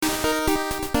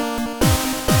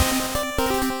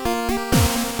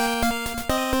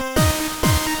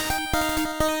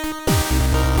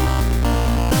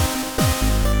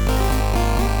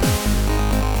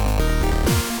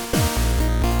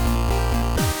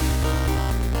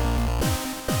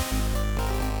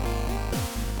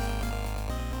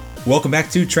Welcome back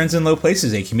to Trends in Low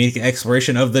Places, a comedic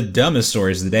exploration of the dumbest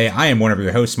stories of the day. I am one of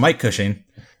your hosts, Mike Cushing.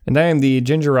 And I am the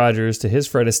Ginger Rogers to his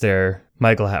Fred Astaire,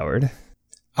 Michael Howard.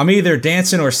 I'm either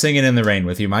dancing or singing in the rain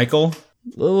with you, Michael.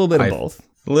 A little bit of both.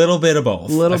 Little bit of both.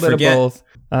 Of both.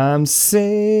 I'm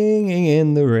singing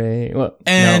in the rain. Well,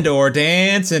 or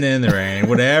dancing in the rain,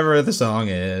 whatever the song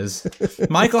is.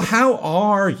 Michael, how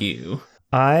are you?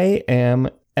 I am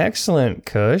excellent,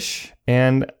 Kush,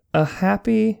 and a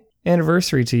happy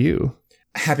anniversary to you.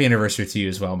 Happy anniversary to you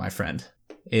as well, my friend.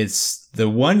 It's the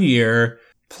 1 year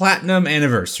platinum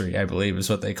anniversary, I believe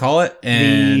is what they call it.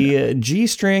 And the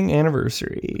G-string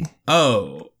anniversary.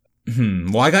 Oh,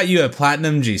 well, I got you a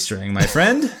platinum G-string, my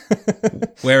friend.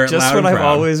 Wear it just loud and proud. Just what I've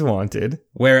always wanted.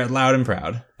 Wear it loud and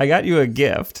proud. I got you a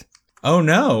gift. Oh,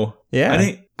 no.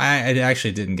 Yeah. I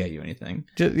actually didn't get you anything.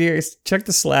 Just check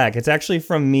the Slack. It's actually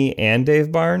from me and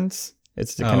Dave Barnes.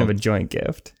 It's kind of a joint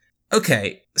gift.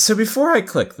 Okay, so before I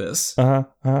click this, yeah,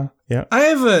 I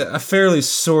have a fairly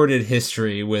sordid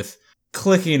history with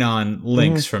clicking on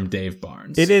links from Dave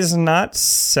Barnes. It is not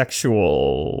sexual.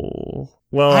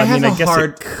 Well, I guess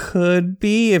it could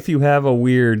be if you have a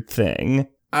weird thing.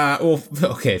 Well,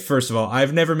 okay, first of all,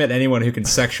 I've never met anyone who can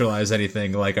sexualize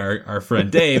anything like our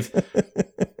friend Dave.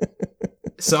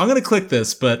 So I'm going to click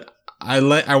this, but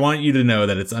I want you to know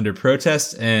that it's under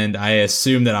protest, and I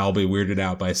assume that I'll be weirded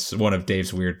out by one of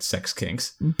Dave's weird sex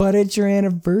kinks. But it's your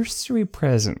anniversary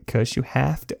present, cuz you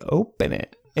have to open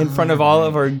it in front of all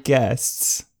of our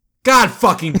guests. God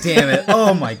fucking damn it.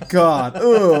 Oh my god.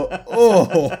 Oh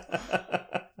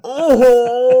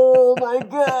my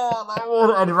god.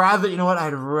 I'd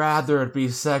rather it be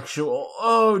sexual.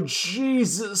 Oh,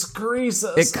 Jesus Christ.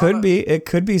 It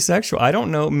could be sexual. I don't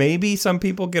know. Maybe some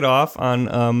people get off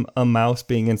on a mouse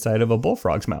being inside of a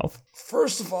bullfrog's mouth.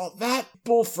 First of all, that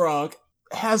bullfrog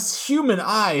has human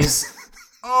eyes.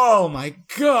 Oh my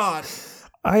god.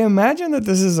 I imagine that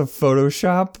this is a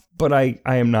Photoshop, but I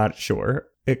am not sure.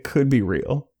 It could be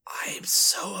real. I am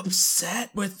so upset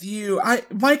with you.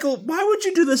 Michael, why would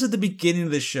you do this at the beginning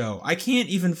of the show? I can't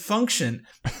even function.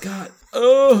 God.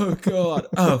 Oh, God.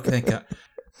 Oh, thank God.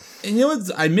 And you know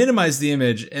what? I minimized the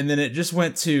image, and then it just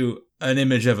went to an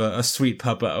image of a sweet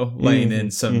puppo laying in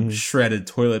some shredded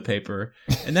toilet paper.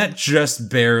 And that just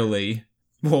barely...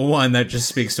 Well, one, that just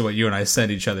speaks to what you and I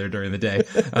sent each other during the day.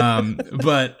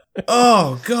 But,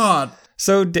 oh, God.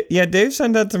 So, Dave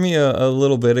sent that to me a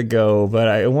little bit ago, but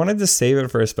I wanted to save it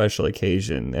for a special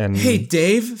occasion. And hey,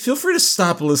 Dave, feel free to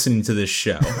stop listening to this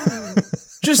show.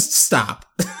 Just stop.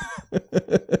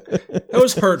 That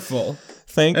was hurtful.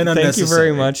 Thank you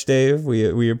very much, Dave.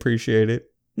 We appreciate it.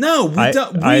 No, we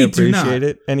don't. I appreciate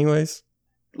it anyways.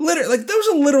 Literally, there was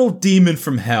a little demon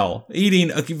from hell eating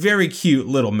a very cute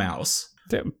little mouse.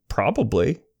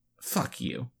 Probably. Fuck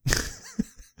you.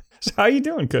 So how you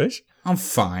doing, Kush? I'm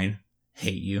fine.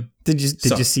 Hate you. Did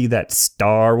you see that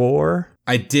Star War?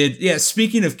 I did. Yeah,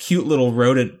 speaking of cute little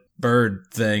rodent bird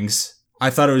things,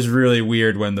 I thought it was really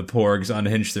weird when the Porgs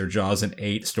unhinged their jaws and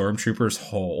ate stormtroopers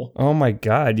whole. Oh my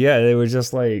god, yeah, they were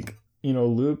just like,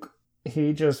 Luke,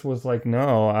 he just was like,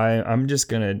 no, I'm just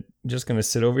gonna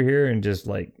sit over here and just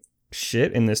like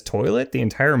shit in this toilet the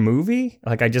entire movie.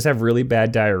 Like I just have really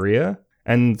bad diarrhea.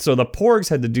 And so the Porgs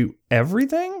had to do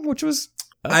everything, which was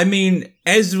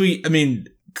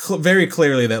very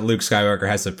clearly that Luke Skywalker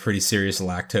has a pretty serious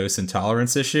lactose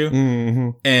intolerance issue. Mm-hmm.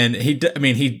 And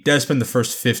he does spend the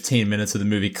first 15 minutes of the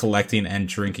movie collecting and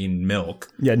drinking milk.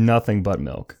 Yeah, nothing but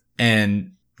milk.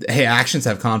 And hey, actions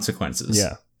have consequences.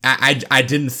 Yeah. I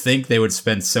didn't think they would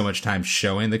spend so much time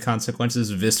showing the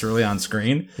consequences viscerally on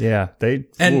screen. Yeah,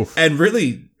 and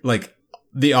really like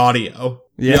the audio,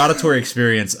 the auditory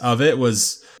experience of it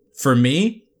was for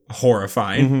me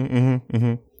horrifying.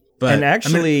 But and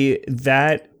actually,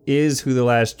 that is who The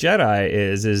Last Jedi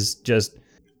is just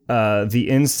the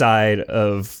inside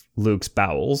of Luke's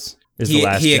bowels. The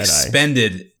Last Jedi. He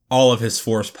expended all of his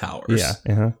force powers. Yeah.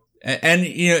 Uh-huh. And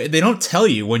they don't tell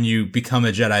you when you become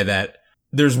a Jedi that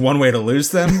there's one way to lose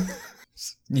them.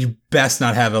 You best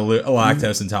not have a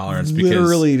lactose intolerance. Because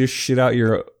literally to shit out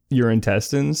your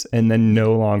intestines and then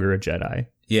no longer a Jedi.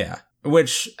 Yeah.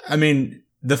 Which,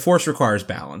 the Force requires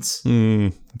balance.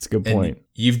 That's a good point. And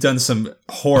you've done some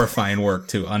horrifying work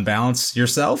to unbalance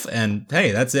yourself, and hey,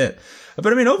 that's it.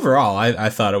 But overall, I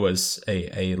thought it was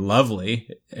a lovely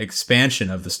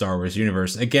expansion of the Star Wars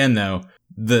universe. Again, though,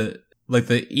 the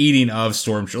eating of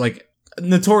stormtroopers,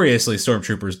 notoriously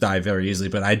stormtroopers die very easily,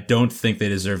 but I don't think they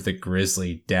deserve the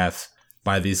grisly death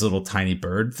by these little tiny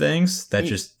bird things that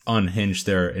just unhinged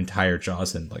their entire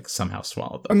jaws and somehow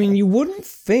swallowed them. You wouldn't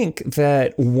think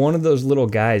that one of those little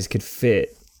guys could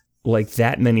fit like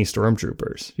that many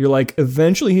stormtroopers. You're like,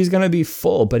 eventually he's gonna be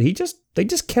full, but they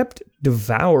just kept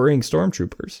devouring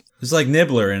stormtroopers. It's like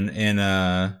Nibbler in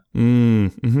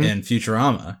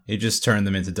Futurama. He just turned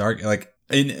them into dark. Like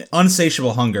an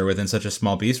unsatiable hunger within such a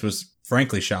small beast was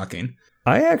frankly shocking.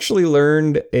 I actually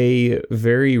learned a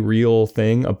very real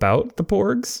thing about the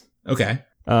Porgs. Okay.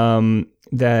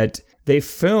 That they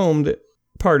filmed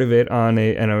part of it on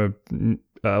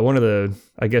one of the,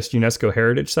 I guess, UNESCO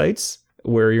heritage sites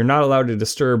where you're not allowed to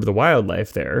disturb the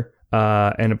wildlife there.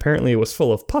 And apparently it was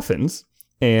full of puffins.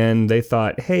 And they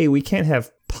thought, hey, we can't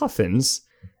have puffins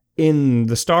in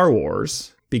the Star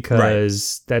Wars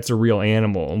because that's a real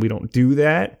animal and we don't do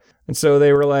that. And so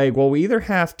they were like, well, we either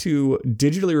have to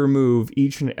digitally remove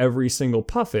each and every single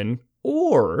puffin,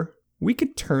 or we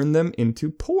could turn them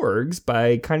into porgs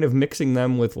by kind of mixing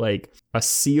them with like a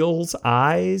seal's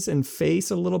eyes and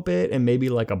face a little bit, and maybe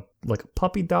like a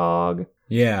puppy dog.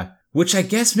 Yeah, which I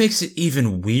guess makes it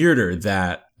even weirder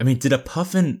that, I mean, did a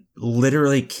puffin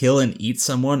literally kill and eat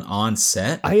someone on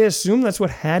set? I assume that's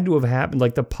what had to have happened.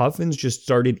 Like the puffins just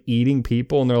started eating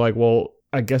people, and they're like, well,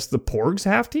 I guess the porgs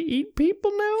have to eat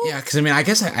people now? Yeah, because I mean, I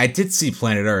guess I did see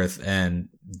Planet Earth, and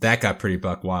that got pretty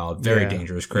buck wild. Very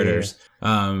dangerous critters.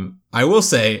 Yeah. I will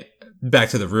say, back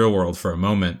to the real world for a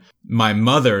moment, my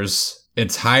mother's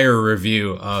entire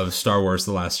review of Star Wars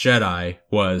The Last Jedi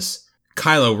was,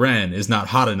 Kylo Ren is not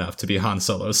hot enough to be Han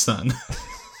Solo's son.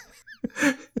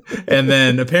 And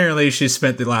then apparently she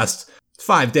spent the last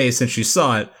 5 days since she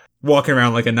saw it walking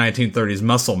around like a 1930s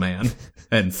muscle man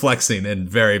and flexing in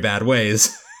very bad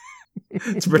ways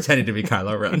to pretending to be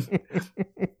Kylo Ren,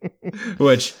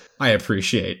 which I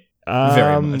appreciate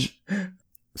very much.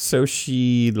 So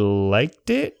she liked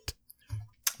it?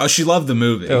 Oh, she loved the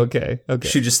movie. Okay.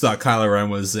 She just thought Kylo Ren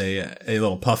was a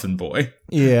little puffin boy.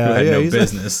 Yeah, who had no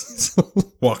business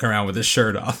walking around with his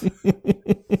shirt off,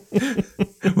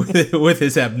 with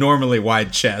his abnormally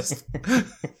wide chest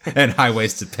and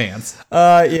high-waisted pants.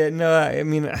 I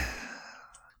mean,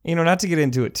 not to get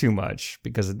into it too much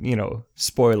because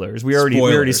spoilers. We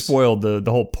already spoiled the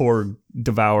whole porg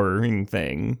devouring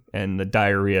thing and the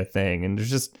diarrhea thing, and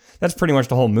that's pretty much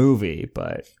the whole movie.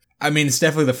 But I mean, it's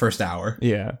definitely the first hour.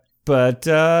 Yeah, but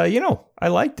I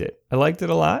liked it. I liked it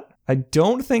a lot. I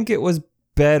don't think it was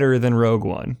better than Rogue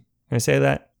One. Can I say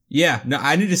that? Yeah, no,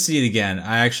 I need to see it again.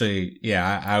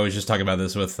 I was just talking about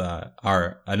this with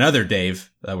another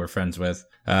Dave that we're friends with,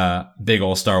 big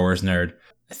old Star Wars nerd.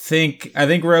 I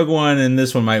think Rogue One and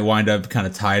this one might wind up kind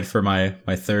of tied for my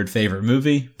third favorite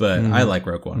movie, but I like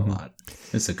Rogue One a lot.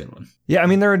 It's a good one. Yeah, I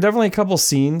mean, there are definitely a couple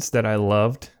scenes that I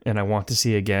loved and I want to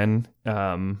see again.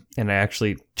 And I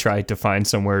actually tried to find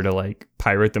somewhere to like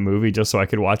pirate the movie just so I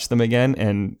could watch them again,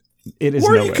 and it is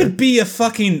nowhere. You could be a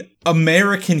fucking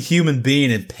American human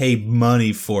being and pay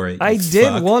money for it. I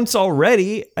did once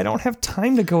already. I don't have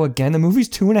time to go again. The movie's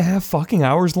 2.5 fucking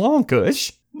hours long,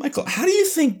 Kush. Michael, how do you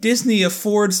think Disney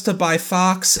affords to buy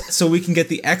Fox so we can get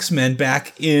the X-Men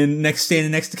back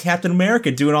standing next to Captain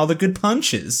America doing all the good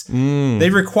punches?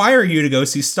 They require you to go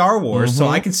see Star Wars so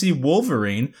I can see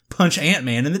Wolverine punch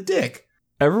Ant-Man in the dick.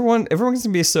 Everyone's gonna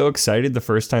be so excited the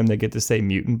first time they get to say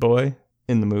Mutant Boy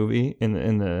in the movie, in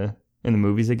the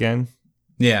movies again.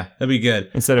 Yeah, that'd be good.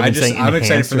 Instead of I'm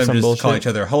excited for them to just call each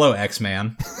other "Hello,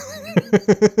 X-Man."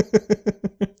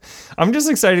 I'm just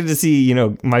excited to see,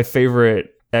 my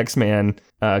favorite X-Man,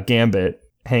 Gambit,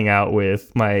 hang out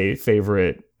with my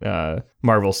favorite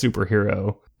Marvel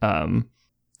superhero. I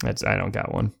don't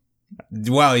got one.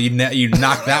 Wow, you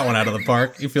knocked that one out of the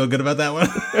park. You feel good about that one?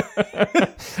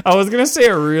 I was gonna say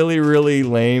a really, really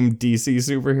lame DC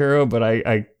superhero, but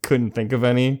I couldn't think of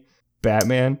any.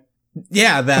 Batman.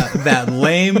 Yeah, that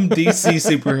lame DC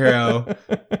superhero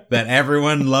that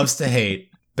everyone loves to hate.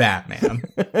 Batman.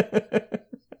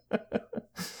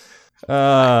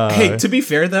 Hey, to be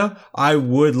fair though, I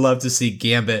would love to see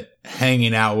Gambit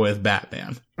hanging out with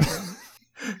Batman.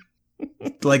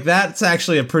 Like, that's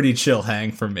actually a pretty chill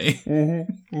hang for me.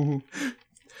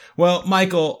 Well,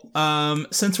 Michael,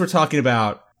 since we're talking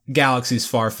about galaxies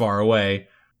far, far away,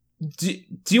 do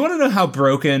you want to know how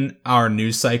broken our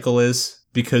news cycle is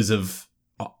because of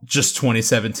just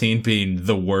 2017 being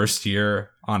the worst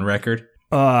year on record?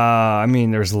 I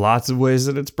mean, there's lots of ways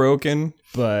that it's broken,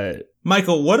 but...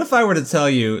 Michael, what if I were to tell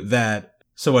you that...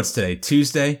 So what's today?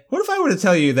 Tuesday? What if I were to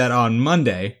tell you that on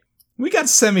Monday, we got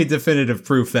semi-definitive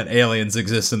proof that aliens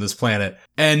exist in this planet,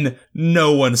 and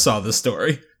no one saw the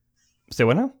story? Say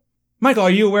what now? Michael, are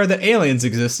you aware that aliens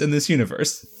exist in this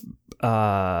universe?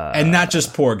 And not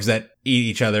just porgs that eat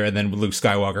each other, and then Luke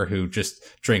Skywalker, who just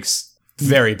drinks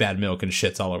very bad milk and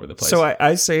shits all over the place. So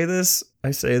I say this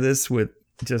with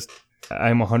just...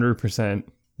 I'm 100%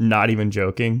 not even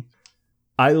joking.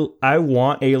 I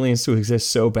want aliens to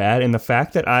exist so bad, and the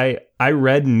fact that I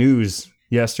read news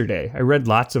yesterday. I read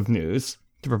lots of news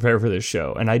to prepare for this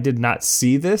show, and I did not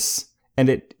see this, and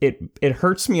it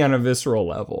hurts me on a visceral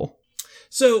level.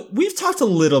 So we've talked a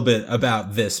little bit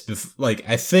about this, like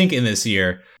I think in this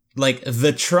year, like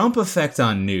the Trump effect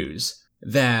on news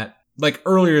that like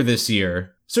earlier this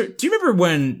year. So do you remember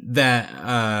when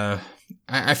that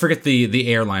I forget the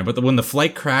airline, but when the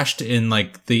flight crashed in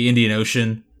like the Indian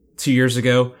Ocean 2 years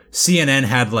ago, CNN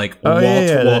had like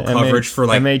wall-to-wall coverage for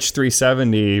like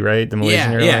MH370, right? The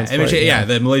Malaysian Airlines.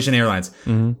 The Malaysian Airlines.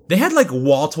 Mm-hmm. They had like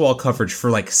wall-to-wall coverage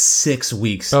for like 6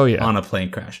 weeks on a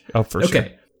plane crash. Oh, for sure.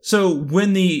 Okay, so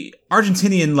when the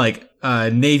Argentinian like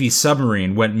Navy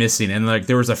submarine went missing and like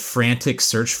there was a frantic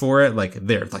search for it, like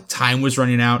time was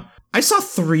running out. I saw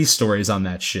 3 stories on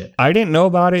that shit. I didn't know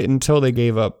about it until they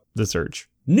gave up the search.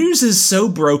 News is so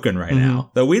broken right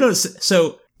now that we don't.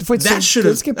 So wait, that should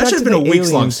have been a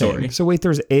weeks-long story. So wait,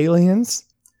 there's aliens?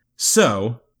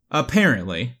 So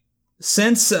apparently,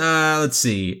 since let's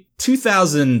see,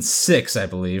 2006, I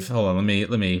believe. Hold on,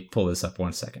 let me pull this up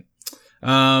 1 second.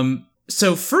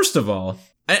 So first of all,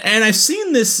 and I've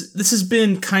seen this. This has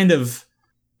been kind of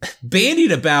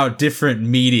bandied about different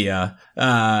media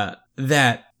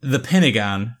that the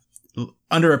Pentagon,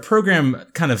 under a program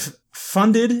kind of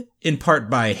funded in part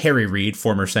by Harry Reid,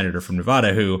 former senator from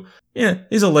Nevada, who,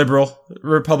 he's a liberal.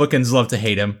 Republicans love to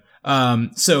hate him.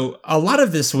 So a lot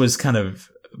of this was kind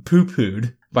of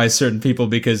poo-pooed by certain people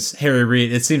because Harry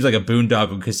Reid, it seems like a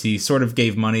boondoggle because he sort of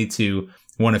gave money to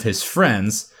one of his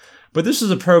friends. But this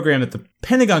was a program that the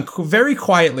Pentagon very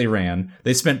quietly ran.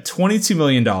 They spent $22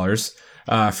 million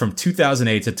from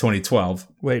 2008 to 2012.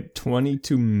 Wait,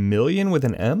 22 million with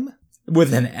an M?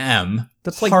 With an M.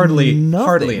 That's like hardly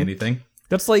nothing. anything.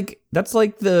 That's like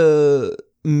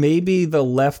maybe the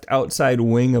left outside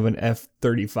wing of an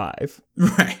F-35.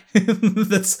 Right.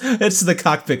 It's the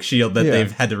cockpit shield that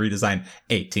they've had to redesign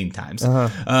 18 times.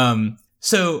 Uh-huh.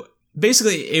 So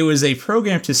basically, it was a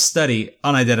program to study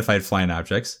unidentified flying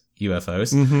objects,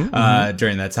 UFOs,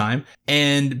 during that time.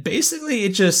 And basically,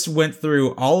 it just went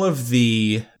through all of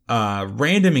the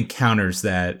random encounters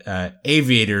that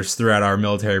aviators throughout our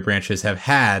military branches have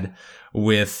had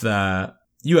with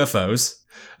UFOs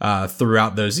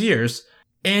throughout those years.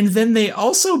 And then they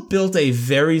also built a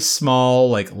very small,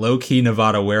 like low-key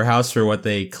Nevada warehouse for what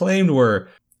they claimed were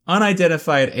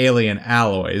unidentified alien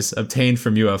alloys obtained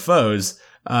from UFOs.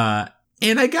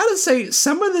 And I gotta say,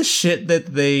 some of the shit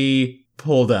that they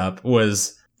pulled up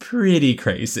was pretty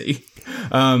crazy.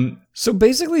 So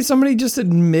basically somebody just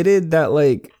admitted that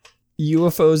like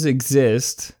UFOs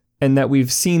exist and that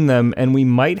we've seen them and we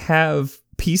might have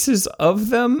pieces of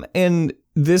them, and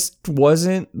this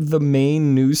wasn't the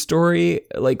main news story.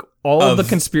 Like all of the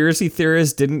conspiracy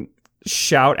theorists didn't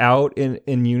shout out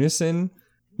in unison.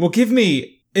 Well, give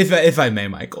me, if I may,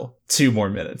 Michael, 2 more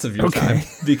minutes of your time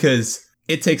because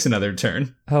it takes another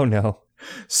turn. Oh no.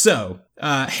 So,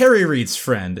 Harry Reid's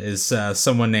friend is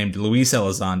someone named Luis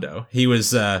Elizondo. He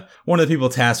was one of the people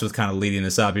tasked with kind of leading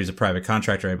this up. He was a private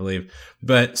contractor, I believe.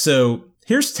 But so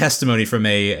here's testimony from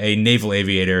a naval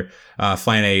aviator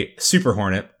flying a Super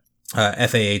Hornet,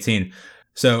 FA-18.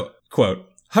 So, quote,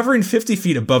 hovering 50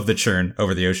 feet above the churn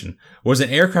over the ocean was an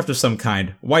aircraft of some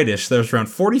kind, whitish, that was around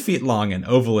 40 feet long and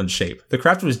oval in shape. The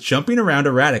craft was jumping around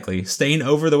erratically, staying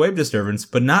over the wave disturbance,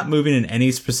 but not moving in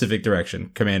any specific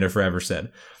direction, Commander Forever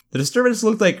said. The disturbance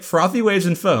looked like frothy waves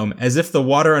and foam, as if the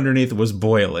water underneath was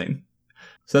boiling.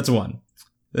 So that's one.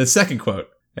 The second quote,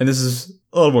 and this is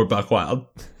a little more buck wild.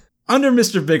 Under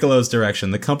Mr. Bigelow's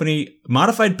direction, the company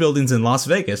modified buildings in Las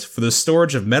Vegas for the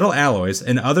storage of metal alloys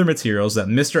and other materials that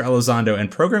Mr. Elizondo and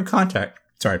program contractor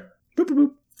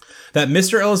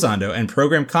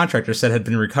said had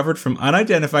been recovered from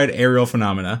unidentified aerial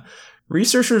phenomena.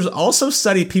 Researchers also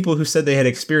studied people who said they had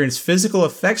experienced physical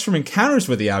effects from encounters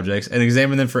with the objects and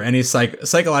examined them for any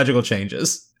psychological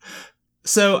changes.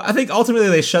 So I think ultimately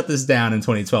they shut this down in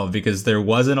 2012 because there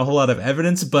wasn't a whole lot of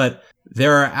evidence, but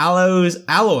there are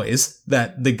alloys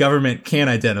that the government can't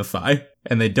identify,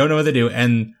 and they don't know what they do,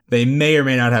 and they may or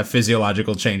may not have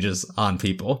physiological changes on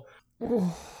people.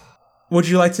 Would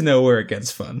you like to know where it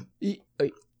gets fun?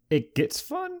 It gets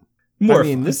fun? More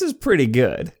fun. This is pretty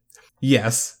good.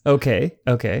 Yes. Okay.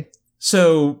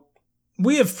 So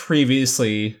we have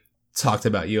previously talked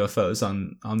about UFOs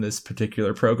on this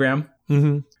particular program,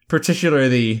 particularly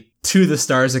the To the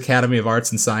Stars Academy of Arts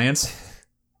and Science.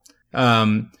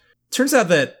 Turns out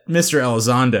that Mr.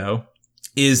 Elizondo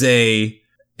is a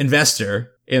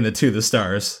investor in the To the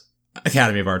Stars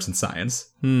Academy of Arts and Science.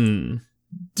 Do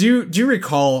you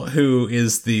recall who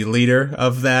is the leader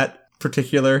of that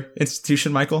particular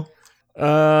institution, Michael?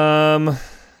 I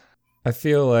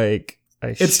feel like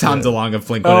it's Tom DeLonge of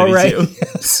Blink-182. Oh, right.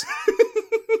 Yes.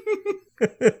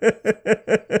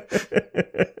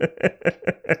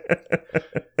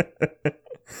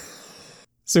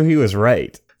 So he was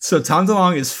right. So Tom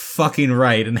DeLonge is fucking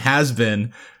right and has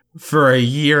been for a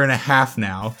year and a half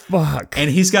now. Fuck. And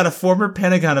he's got a former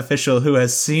Pentagon official who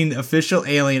has seen official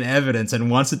alien evidence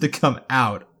and wants it to come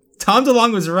out. Tom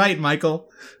DeLonge was right, Michael.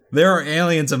 There are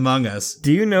aliens among us.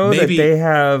 Do you know that they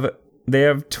have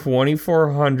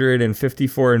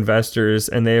 2,454 investors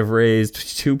and they have raised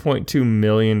 $2.2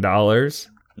 million?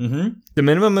 Mm-hmm. The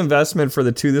minimum investment for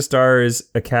the To the Stars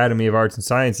Academy of Arts and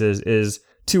Sciences is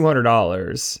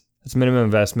 $200. It's minimum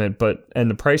investment,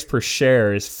 and the price per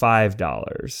share is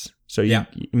 $5. So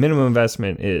minimum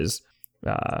investment is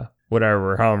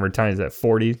however times that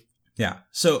 40. Yeah.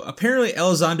 So apparently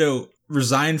Elizondo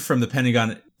resigned from the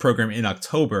Pentagon program in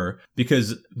October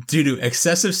because due to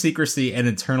excessive secrecy and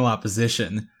internal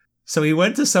opposition. So he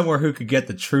went to somewhere who could get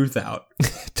the truth out.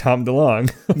 Tom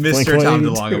DeLonge. Mr. Tom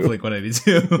DeLonge of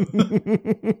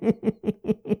Blink-182.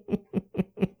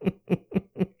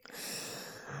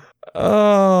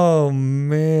 Oh,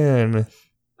 man.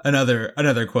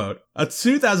 Another quote. A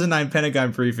 2009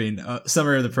 Pentagon briefing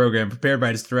summary of the program prepared by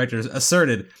its directors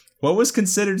asserted what was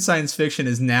considered science fiction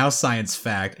is now science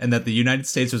fact, and that the United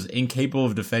States was incapable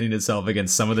of defending itself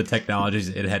against some of the technologies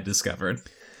it had discovered.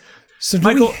 So,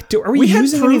 Michael, are we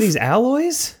using any of these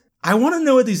alloys? I want to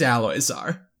know what these alloys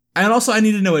are. And also, I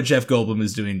need to know what Jeff Goldblum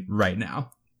is doing right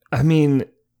now. I mean,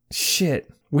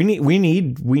 shit. We need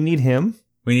him.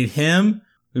 We need him.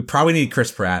 We probably need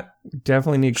Chris Pratt.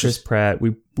 Definitely need Chris Pratt.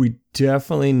 We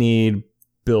definitely need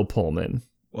Bill Pullman.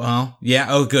 Well, yeah.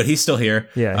 Oh, good. He's still here.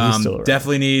 Yeah, he's still around.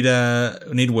 Definitely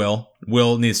need Will.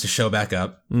 Will needs to show back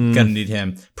up. Gonna need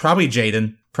him. Probably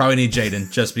Jaden. Probably need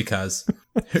Jaden just because.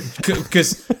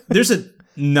 Because there's a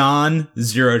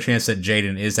non-zero chance that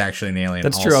Jaden is actually an alien.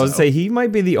 That's true. I would say he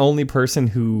might be the only person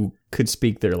who could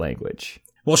speak their language.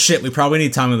 Well, shit. We probably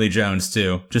need Tommy Lee Jones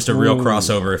too. Just a real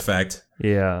crossover effect.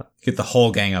 Yeah. Get the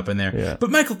whole gang up in there. Yeah. But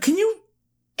Michael,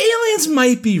 aliens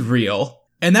might be real.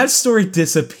 And that story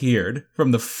disappeared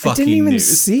from the fucking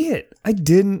news. I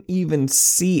didn't even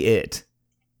see it.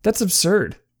 That's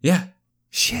absurd. Yeah.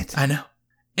 Shit. I know.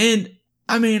 And,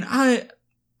 I mean,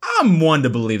 I'm one to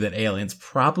believe that aliens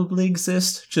probably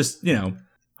exist. Just,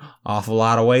 awful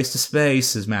lot of waste of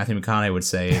space, as Matthew McConaughey would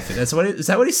say. Is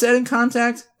that what he said in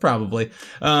Contact? Probably.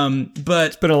 But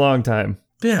it's been a long time.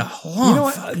 Been a long. You know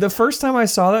what? The first time I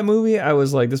saw that movie, I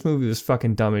was like, this movie was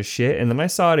fucking dumb as shit. And then I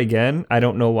saw it again. I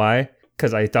don't know why,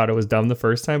 because I thought it was dumb the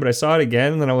first time, but I saw it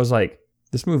again, and then I was like,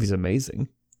 this movie's amazing.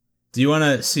 Do you want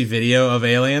to see video of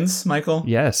aliens, Michael?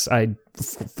 Yes,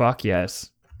 fuck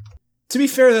yes. To be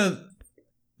fair, though,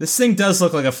 this thing does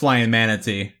look like a flying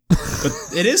manatee, but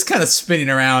it is kind of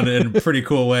spinning around in pretty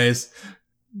cool ways.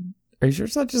 Are you sure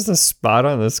it's not just a spot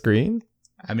on the screen?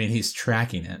 I mean, he's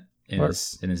tracking it in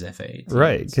his FA-18.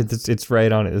 Right, because it's right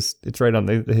on his his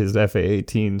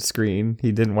FA-18 screen.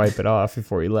 He didn't wipe it off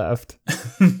before he left.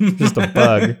 Just a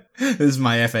bug. This is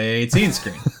my FA-18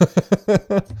 screen.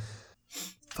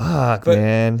 Fuck,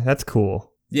 man, that's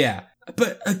cool. Yeah,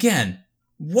 but again,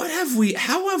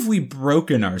 how have we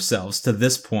broken ourselves to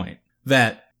this point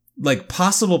that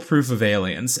possible proof of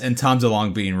aliens and Tom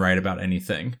DeLonge being right about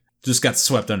anything just got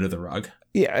swept under the rug?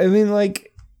 Yeah, I mean,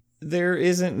 there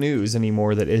isn't news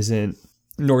anymore that isn't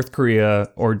North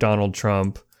Korea or Donald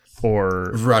Trump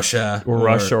or Russia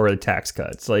or the tax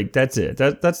cuts. That's it.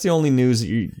 That's the only news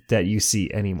that you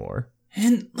see anymore.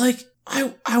 And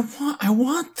I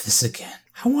want this again.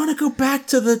 I want to go back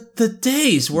to the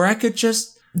days where I could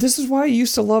just. This is why I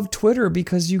used to love Twitter,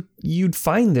 because you'd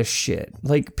find this shit.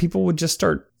 People would just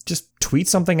tweet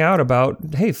something out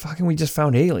about, hey, fucking, we just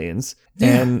found aliens.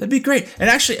 Yeah, that'd be great. And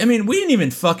actually, I mean, we didn't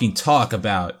even fucking talk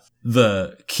about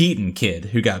the Keaton kid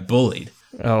who got bullied.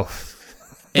 Oh.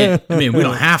 And, I mean, we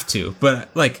don't have to, but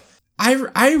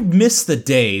I miss the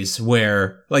days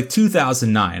where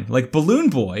 2009, Balloon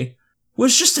Boy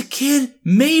was just a kid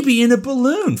maybe in a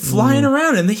balloon flying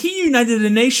around, and he united a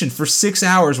nation for 6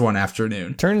 hours one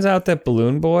afternoon. Turns out that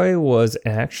Balloon Boy was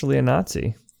actually a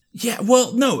Nazi. Yeah,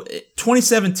 well, no,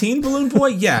 2017 Balloon Boy,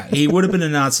 yeah, he would have been a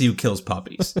Nazi who kills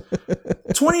puppies.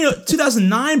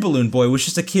 2009 Balloon Boy was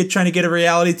just a kid trying to get a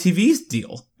reality TV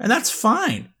deal, and that's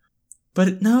fine.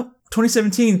 But no,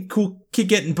 2017, cool kid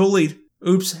getting bullied.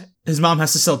 Oops, his mom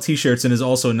has to sell t-shirts and is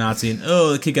also a Nazi, and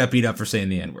the kid got beat up for saying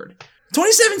the N-word.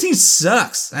 2017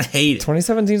 sucks. I hate it.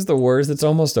 2017 is the worst. It's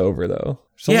almost over, though.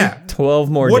 So Yeah. 12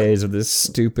 more What- days of this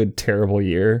stupid, terrible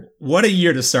year. What a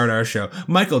year to start our show.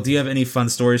 Michael, do you have any fun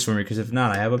stories for me? Because if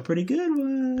not, I have a pretty good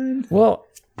one. Well,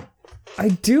 I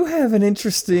do have an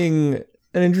interesting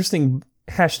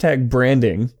hashtag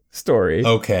branding story.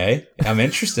 Okay, I'm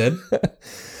interested.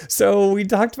 So we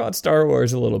talked about Star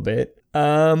Wars a little bit.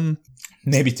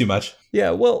 Maybe too much.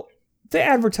 Yeah, well, they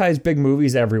advertise big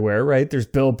movies everywhere, right? There's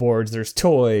billboards, there's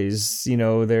toys,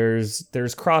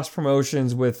 there's cross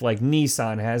promotions with like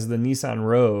Nissan has the Nissan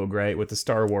Rogue, right, with the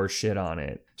Star Wars shit on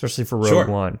it, especially for Rogue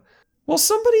One. Well,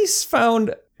 somebody's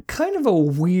found kind of a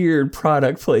weird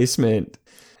product placement.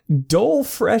 Dole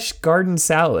Fresh Garden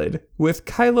Salad with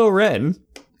Kylo Ren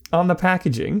on the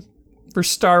packaging for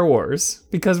Star Wars,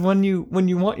 because when you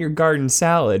want your garden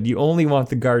salad, you only want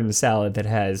the garden salad that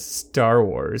has Star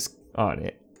Wars on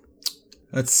it.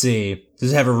 Let's see.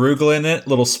 Does it have arugula in it? A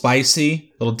little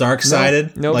spicy, a little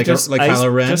dark-sided, No, like just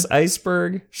Kylo Ren? Just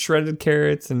iceberg, shredded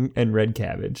carrots, and red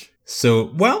cabbage.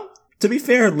 So, well, to be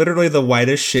fair, literally the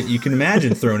whitest shit you can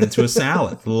imagine thrown into a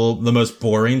salad. The most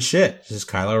boring shit. Just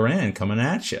Kylo Ren coming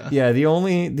at you. Yeah, the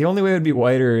only way it would be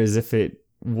whiter is if it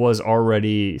was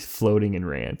already floating in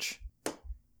ranch.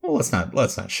 Well, let's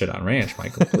not shit on ranch,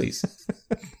 Michael, please.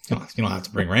 You don't have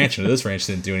to bring ranch into this. Ranch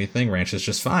didn't do anything. Ranch is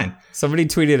just fine. Somebody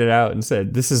tweeted it out and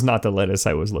said, "This is not the lettuce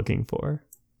I was looking for."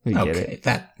 You get Okay,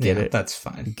 it? that's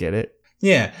fine. Get it?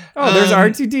 Yeah. Oh, there's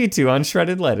R2D2 on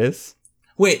shredded lettuce.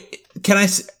 Wait,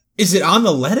 is it on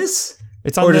the lettuce?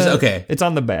 It's on okay. It's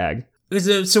on the bag.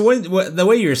 So what the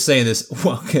way you're saying this,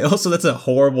 well, okay, also that's a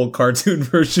horrible cartoon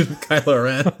version of Kylo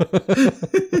Ren.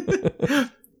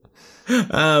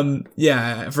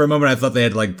 Yeah, for a moment I thought they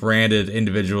had like branded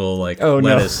individual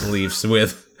lettuce leaves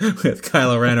with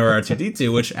Kylo Ren or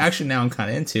R2D2, which actually now I'm kind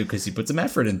of into because he put some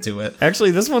effort into it.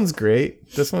 Actually, this one's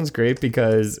great. This one's great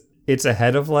because it's a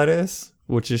head of lettuce,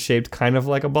 which is shaped kind of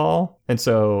like a ball, and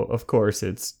so of course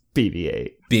it's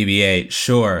BB-8. BB-8,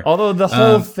 sure. Although the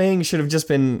whole thing should have just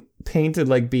been painted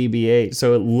like BB-8,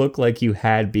 so it looked like you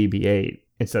had BB-8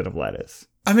 instead of lettuce.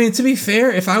 I mean, to be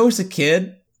fair, if I was a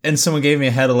kid and someone gave me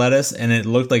a head of lettuce and it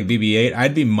looked like BB-8,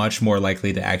 I'd be much more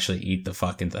likely to actually eat the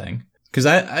fucking thing. Because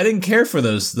I didn't care for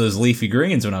those leafy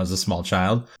greens when I was a small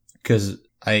child, because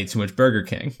I ate too much Burger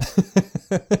King.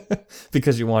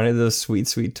 Because you wanted those sweet,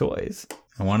 sweet toys.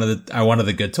 I wanted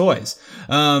the good toys.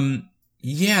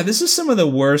 Yeah, this is some of the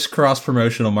worst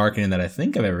cross-promotional marketing that I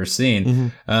think I've ever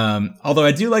seen. Mm-hmm. Although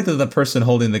I do like that the person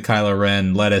holding the Kylo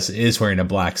Ren lettuce is wearing a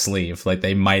black sleeve. Like,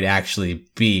 they might actually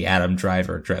be Adam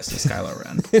Driver dressed as Kylo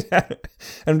Ren.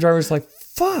 Adam Driver's like,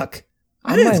 fuck!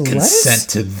 I didn't consent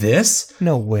to this.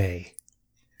 No way.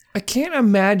 I can't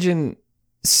imagine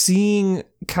seeing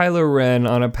Kylo Ren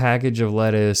on a package of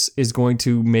lettuce is going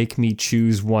to make me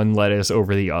choose one lettuce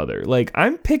over the other. Like,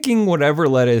 I'm picking whatever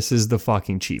lettuce is the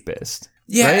fucking cheapest.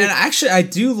 Yeah, right? And actually, I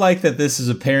do like that this is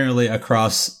apparently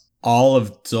across all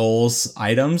of Dole's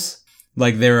items.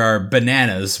 Like, there are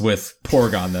bananas with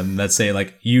pork on them that say,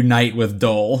 like, unite with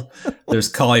Dole. There's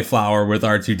cauliflower with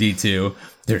R2-D2.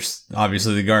 There's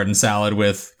obviously the garden salad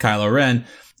with Kylo Ren.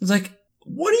 It's like,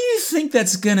 what do you think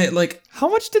that's gonna, like... How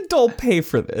much did Dole pay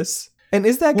for this? And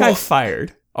is that guy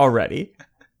fired already?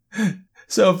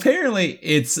 So apparently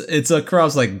it's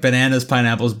across like bananas,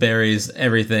 pineapples, berries,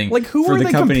 everything. Like, who for are the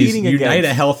they company's competing Unite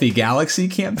against? a Healthy Galaxy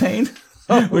campaign,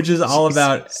 which is all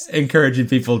about encouraging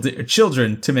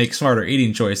children to make smarter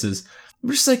eating choices.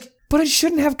 We're just like, but it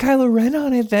shouldn't have Kylo Ren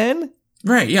on it then.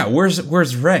 Right? Yeah.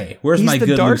 Where's Rey? Where's He's my the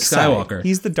good dark Luke Skywalker? Side.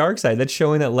 He's the dark side. That's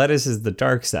showing that lettuce is the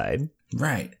dark side.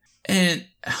 Right. And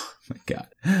oh my god,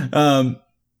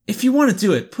 if you want to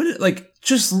do it, put it like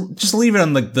just leave it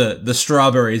on like the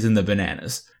strawberries and the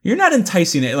bananas. You're not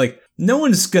enticing it. Like, no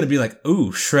one's gonna be like,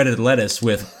 ooh, shredded lettuce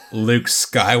with Luke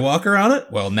Skywalker on it.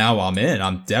 Well, now I'm in.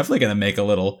 I'm definitely gonna make I'm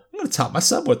gonna top my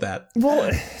sub with that.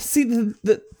 Well, see,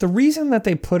 the reason that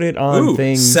they put it on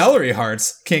things, celery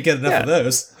hearts, can't get enough of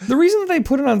those. The reason that they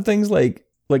put it on things like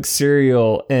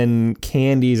cereal and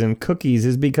candies and cookies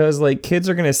is because like kids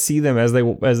are gonna see them as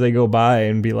they go by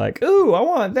and be like, ooh, I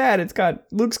want that. It's got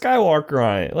Luke Skywalker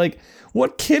on it. Like,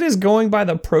 what kid is going by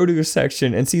the produce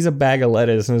section and sees a bag of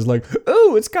lettuce and is like,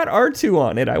 ooh, it's got R2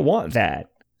 on it. I want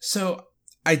that. So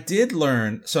I did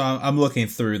learn. So I'm looking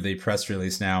through the press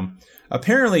release now.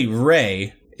 Apparently,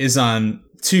 Rey is on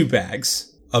 2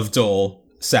 bags of Dole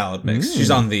salad mix. She's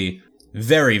on the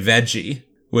very veggie,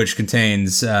 which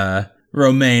contains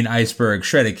romaine, iceberg,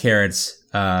 shredded carrots,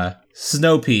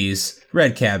 snow peas,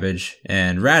 red cabbage,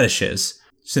 and radishes.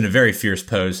 She's in a very fierce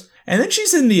pose. And then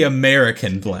she's in the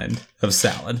American blend of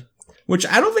salad, which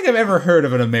I don't think I've ever heard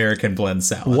of an American blend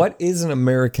salad. What is an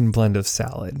American blend of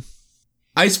salad?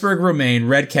 iceberg romaine,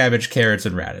 red cabbage, carrots,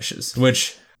 and radishes,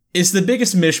 which is the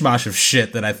biggest mishmash of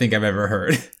shit that I think I've ever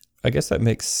heard. I guess that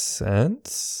makes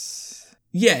sense.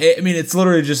 Yeah, I mean, it's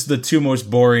literally just the two most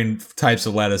boring types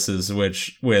of lettuces,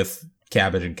 which with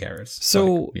cabbage and carrots.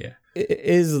 So, yeah.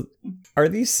 Are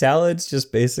these salads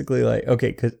just basically like,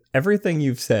 okay, because everything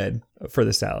you've said for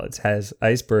the salads has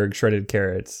iceberg, shredded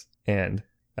carrots, and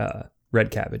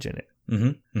red cabbage in it.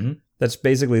 Mm-hmm. Mm-hmm. That's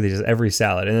basically just every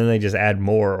salad, and then they just add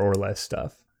more or less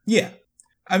stuff. Yeah.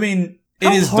 I mean,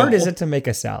 how hard is it to make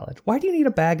a salad? Why do you need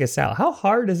a bag of salad? How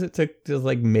hard is it to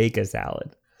like make a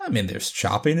salad? I mean, there's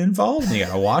chopping involved. And you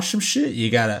gotta wash some shit.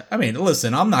 I mean,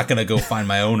 listen, I'm not gonna go find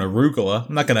my own arugula.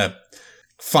 I'm not gonna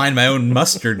find my own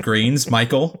mustard greens,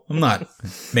 Michael. I'm not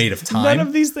made of time. None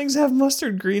of these things have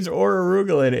mustard greens or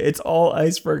arugula in it. It's all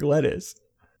iceberg lettuce.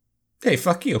 Hey,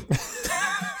 fuck you.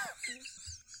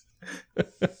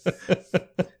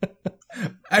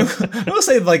 I will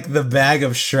say, like, the bag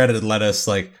of shredded lettuce,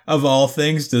 like, of all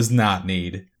things, does not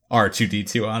need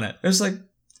R2-D2 on it. It's like,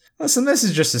 listen, this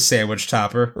is just a sandwich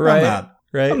topper. Right.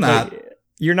 I'm not. Like,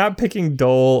 you're not picking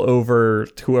Dole over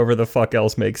whoever the fuck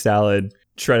else makes salad.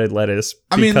 Shredded lettuce.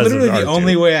 I mean, literally the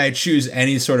only way I choose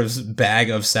any sort of bag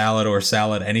of salad or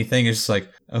salad anything is just like,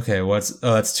 okay,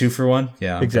 that's 2 for 1?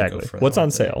 Yeah, I'm exactly. Go for what's on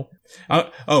thing. sale?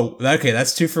 Okay,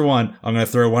 that's 2 for 1. I'm gonna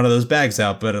throw one of those bags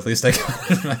out, but at least I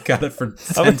got it for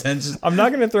 10. I'm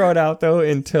not gonna throw it out though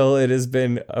until it has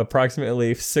been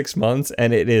approximately 6 months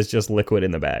and it is just liquid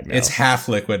in the bag now. It's half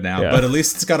liquid now, but at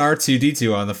least it's got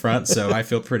R2-D2 on the front, so I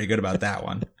feel pretty good about that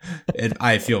one.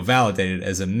 I feel validated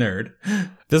as a nerd.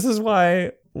 This is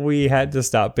why we had to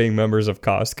stop being members of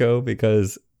Costco,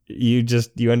 because you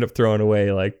end up throwing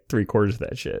away like 3/4 of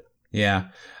that shit. Yeah.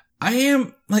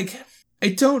 I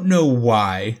don't know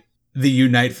why the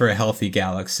Unite for a Healthy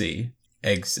Galaxy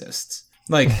exists.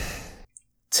 Like,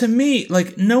 to me,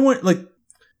 like, no one, like,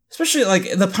 especially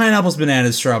like the pineapples,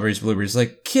 bananas, strawberries, blueberries,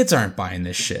 like, kids aren't buying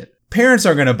this shit. Parents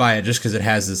aren't going to buy it just because it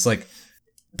has this, like,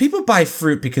 people buy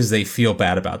fruit because they feel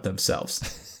bad about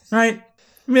themselves, right?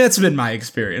 I mean, that's been my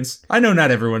experience. I know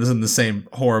not everyone is in the same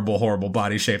horrible, horrible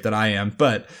body shape that I am,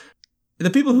 but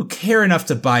the people who care enough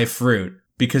to buy fruit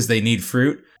because they need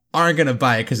fruit aren't going to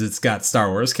buy it because it's got Star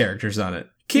Wars characters on it.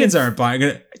 Kids aren't buying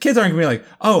it. Kids aren't going to be like,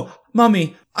 oh,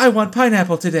 mommy, I want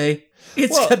pineapple today.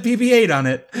 It's got BB-8 on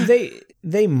it.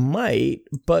 They might,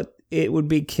 but it would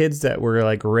be kids that were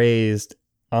like raised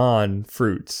on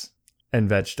fruits and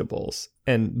vegetables,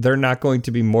 and they're not going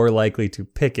to be more likely to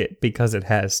pick it because it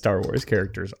has Star Wars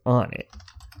characters on it.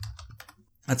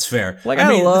 That's fair. Like,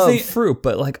 I love fruit,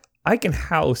 but like, I can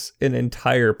house an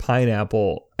entire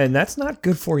pineapple, and that's not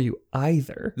good for you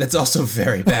either. That's also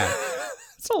very bad.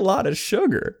 It's a lot of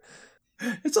sugar.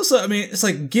 It's also, I mean, it's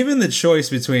like, given the choice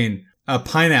between a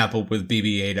pineapple with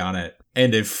BB-8 on it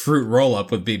and a fruit roll-up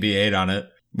with BB-8 on it,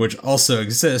 which also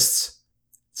exists,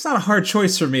 it's not a hard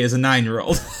choice for me as a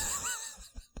 9-year-old.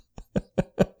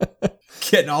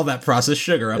 Getting all that processed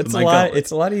sugar up in my gullet.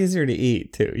 It's a lot easier to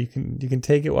eat too. You can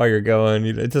take it while you're going.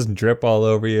 It doesn't drip all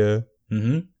over you.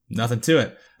 Mm-hmm. Nothing to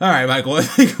it. All right, Michael. I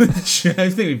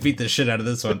think we beat the shit out of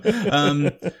this one. Do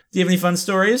you have any fun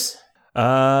stories?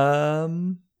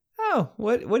 Oh,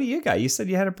 what do you got? You said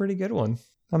you had a pretty good one.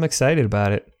 I'm excited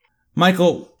about it.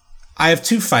 Michael, I have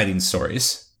 2 fighting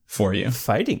stories for you.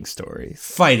 Fighting stories?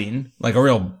 Fighting, like a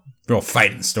real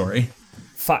fighting story.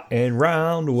 Fighting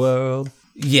round the world.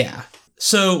 Yeah.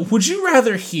 So, would you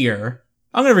rather hear...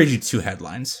 I'm going to read you 2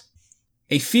 headlines.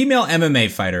 A female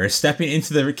MMA fighter is stepping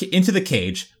into the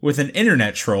cage with an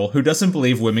internet troll who doesn't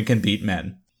believe women can beat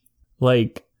men.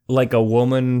 Like a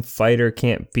woman fighter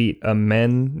can't beat a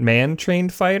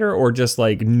man-trained fighter, or just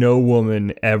like no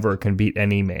woman ever can beat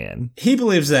any man? He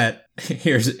believes that...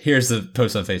 Here's the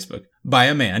post on Facebook. By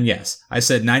a man, yes. I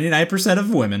said 99%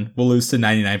 of women will lose to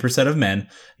 99% of men.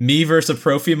 Me versus a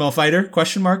pro female fighter? ?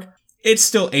 It's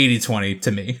still 80-20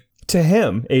 to me. To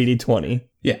him, 80-20.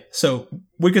 Yeah, so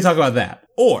we could talk about that.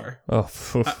 Or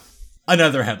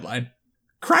another headline.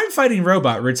 Crime-fighting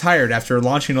robot retired after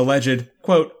launching alleged,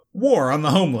 quote, war on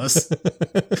the homeless.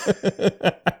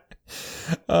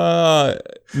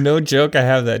 No joke, I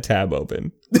have that tab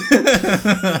open.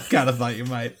 Kinda thought you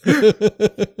might.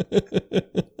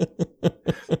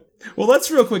 Well,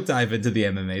 let's real quick dive into the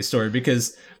MMA story,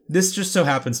 because this just so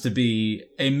happens to be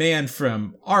a man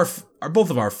from both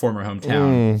of our former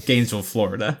hometown, Gainesville,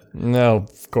 Florida. No,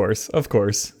 of course.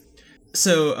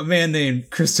 So, a man named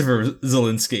Christopher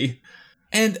Zielinski.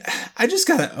 And I just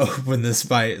gotta open this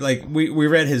by, like, we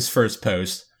read his first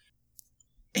post.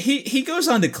 He goes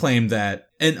on to claim that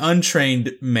an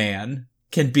untrained man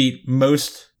can beat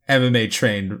most MMA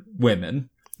trained women.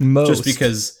 Most. Just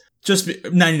because just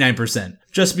 99%,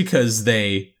 just because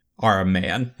they are a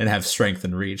man and have strength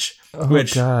and reach. Oh,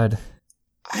 which, God.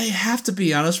 I have to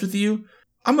be honest with you,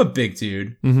 I'm a big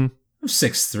dude. Mm-hmm. I'm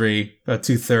 6'3", about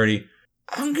 230.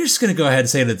 I'm just going to go ahead and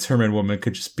say a determined woman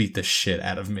could just beat the shit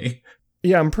out of me.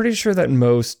 Yeah, I'm pretty sure that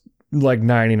most, like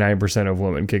 99% of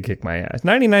women could kick my ass.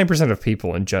 99% of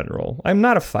people in general. I'm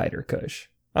not a fighter, Kush.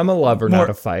 I'm a lover, not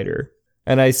a fighter.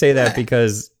 And I say that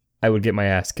because I would get my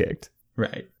ass kicked.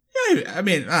 Right. Yeah, I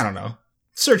mean, I don't know.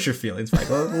 Search your feelings,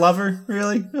 Michael. Lover?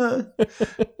 Really? I'm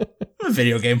a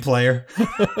video game player.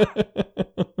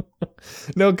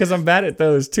 No, because I'm bad at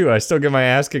those too. I still get my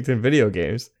ass kicked in video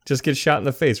games. Just get shot in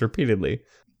the face repeatedly.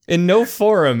 In no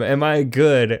forum am I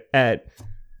good at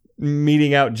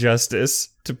meting out justice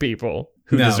to people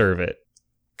who deserve it.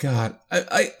 God,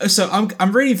 so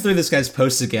I'm reading through this guy's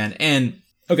posts again, and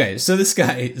okay, so this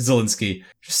guy Zelensky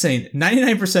just saying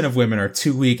 99% of women are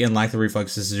too weak and lack the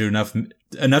reflexes to do enough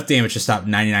damage to stop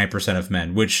 99% of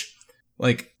men, which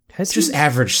like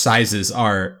average sizes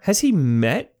are. Has he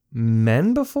met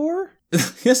men before?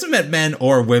 He hasn't met men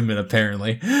or women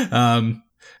apparently.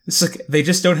 It's like they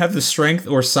just don't have the strength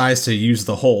or size to use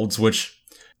the holds, which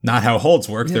not how holds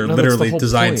work. They're literally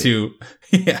designed to.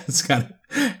 Yeah, it's kind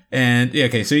of. And yeah,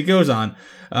 okay, so he goes on.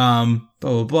 Blah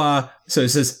blah blah. So it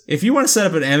says, if you want to set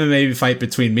up an MMA fight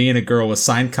between me and a girl with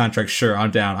signed contracts, sure, I'm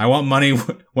down. I want money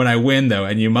when I win, though,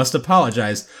 and you must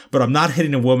apologize. But I'm not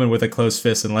hitting a woman with a closed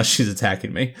fist unless she's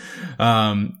attacking me.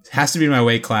 Has to be my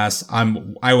weight class.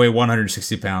 I weigh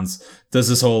 160 pounds. Does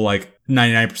this whole like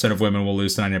 99% of women will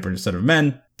lose to 99% of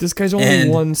men? This guy's only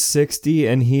 160,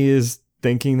 and he is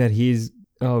thinking that he's.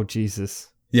 Oh Jesus.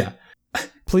 Yeah.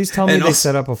 Please tell me they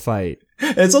set up a fight.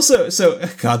 It's also, so,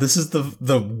 God, this is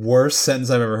the worst sentence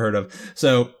I've ever heard of.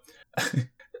 So,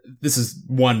 this is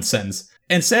one sentence.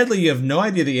 And sadly, you have no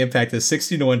idea the impact a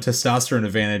 60-1 testosterone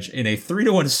advantage and a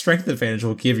 3-1 strength advantage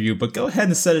will give you, but go ahead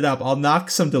and set it up. I'll knock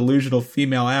some delusional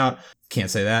female out. Can't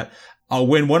say that. I'll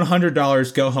win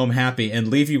 $100, go home happy, and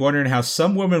leave you wondering how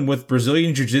some woman with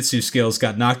Brazilian jiu-jitsu skills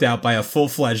got knocked out by a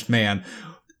full-fledged man.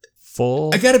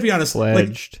 I gotta be honest.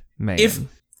 Full-fledged man.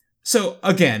 So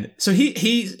again, so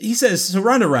he says, so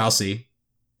Ronda Rousey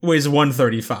weighs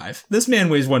 135. This man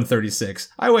weighs 136.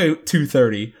 I weigh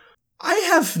 230. I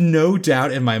have no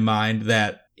doubt in my mind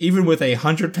that even with a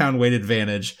 100-pound weight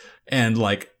advantage and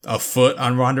like a foot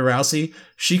on Ronda Rousey,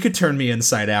 she could turn me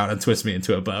inside out and twist me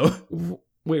into a bow.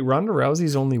 Wait, Ronda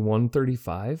Rousey's only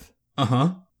 135?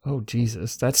 Uh-huh. Oh,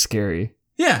 Jesus. That's scary.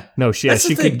 Yeah. No,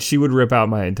 she would rip out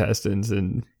my intestines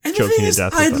and choke me to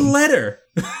death. I'd let her.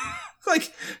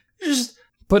 Like, just,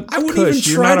 but I wouldn't even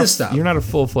try to stop. You're not a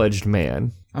full-fledged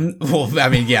man.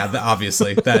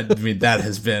 Obviously, that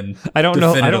has been. I don't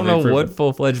know what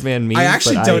full-fledged man means. I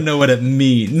actually don't know what it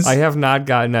means. I have not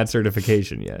gotten that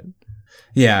certification yet.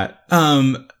 Yeah.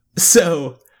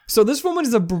 So this woman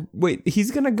is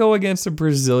he's gonna go against a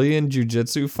Brazilian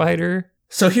jiu-jitsu fighter.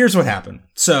 So here's what happened.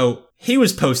 So he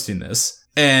was posting this,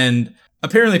 and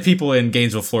apparently people in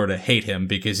Gainesville, Florida hate him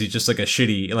because he's just like a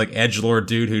shitty, like, edgelord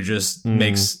dude who just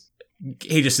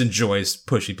he just enjoys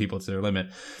pushing people to their limit.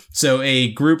 So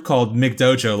a group called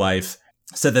McDojo Life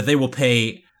said that they will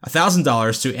pay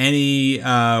 $1,000 to any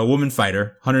woman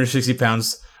fighter, 160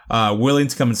 pounds, willing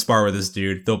to come and spar with this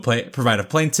dude. They'll provide a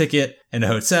plane ticket and a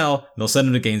hotel. And they'll send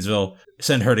her to Gainesville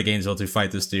to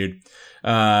fight this dude.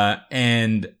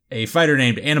 And a fighter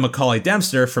named Anna McCauley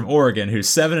Dempster from Oregon, who's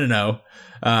 7-0,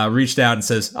 reached out and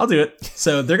says, I'll do it.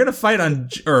 So they're going to fight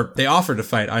they offered to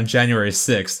fight on January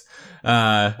 6th.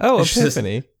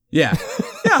 Epiphany. Yeah.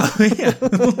 Yeah.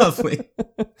 Lovely.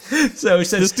 So he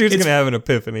says, this dude's going to have an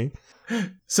epiphany.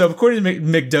 So according to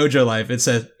McDojo Life, it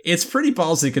says, it's pretty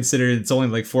ballsy considering it's only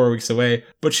like 4 weeks away,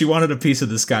 but she wanted a piece of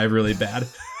this guy really bad.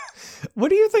 What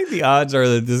do you think the odds are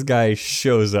that this guy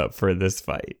shows up for this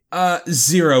fight?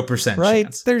 0% right?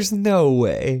 chance. There's no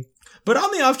way. But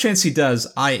on the off chance he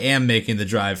does, I am making the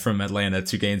drive from Atlanta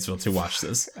to Gainesville to watch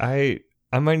this.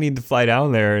 I might need to fly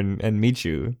down there and meet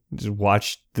you. Just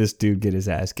watch this dude get his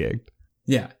ass kicked.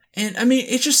 Yeah. And I mean,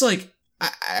 it's just like,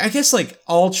 I guess like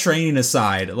all training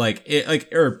aside,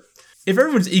 or if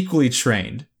everyone's equally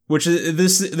trained, which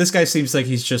this guy seems like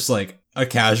he's just like a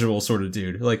casual sort of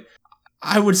dude. Like,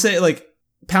 I would say like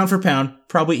pound for pound,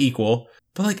 probably equal.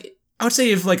 But like, I would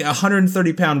say if like a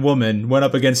 130-pound woman went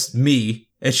up against me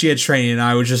and she had training and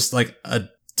I was just like a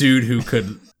dude who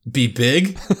could be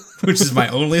big, which is my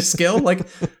only skill, like,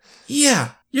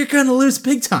 yeah, you're gonna lose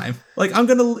big time. Like, I'm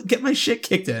gonna get my shit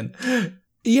kicked in.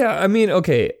 Yeah, I mean,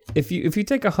 okay, if you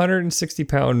take a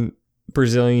 160-pound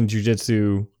Brazilian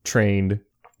jiu-jitsu trained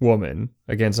woman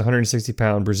against a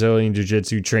 160-pound Brazilian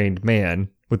jiu-jitsu trained man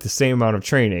with the same amount of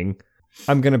training,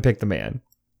 I'm going to pick the man.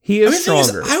 He is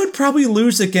stronger. I would probably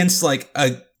lose against like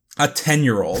a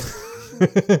 10-year-old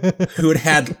who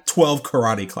had 12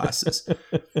 karate classes.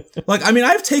 Like, I mean,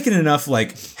 I've taken enough,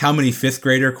 like, how many 5th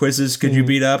grader quizzes could you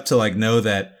beat up to, like, know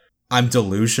that I'm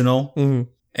delusional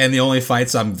and the only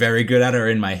fights I'm very good at are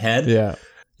in my head. Yeah.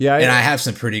 Yeah. And I have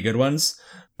some pretty good ones.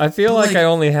 I feel like I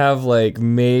only have, like,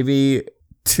 maybe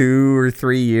 2 or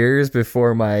 3 years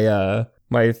before my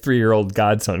 3-year-old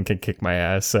godson can kick my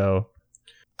ass, so.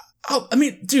 Oh, I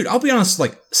mean, dude, I'll be honest,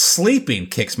 like, sleeping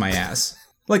kicks my ass.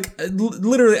 Like,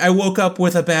 literally, I woke up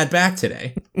with a bad back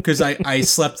today because I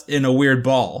slept in a weird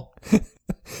ball.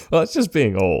 Well, it's just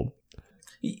being old.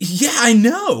 Yeah, I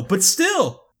know, but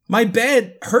still, my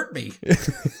bed hurt me.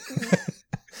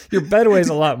 Your bed weighs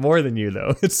a lot more than you,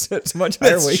 though. It's much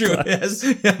higher That's weight true. class.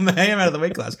 Yes. Yeah, I am out of the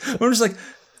weight class. I'm just like,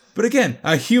 but again,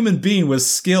 a human being with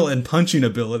skill and punching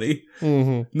ability,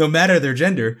 no matter their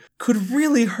gender, could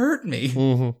really hurt me.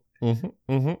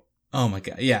 Oh my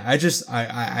god. Yeah,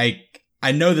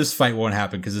 I know this fight won't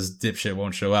happen because this dipshit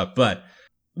won't show up, but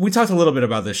we talked a little bit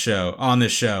about this show,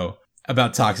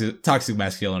 about toxic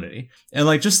masculinity. And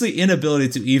like just the inability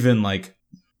to even like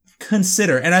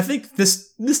consider, and I think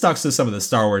this talks to some of the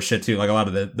Star Wars shit too, like a lot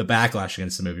of the backlash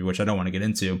against the movie, which I don't want to get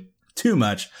into too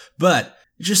much, but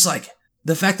just like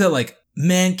the fact that like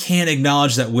men can't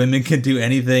acknowledge that women can do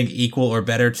anything equal or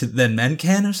better than men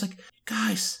can. It's like,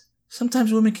 guys,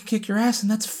 sometimes women can kick your ass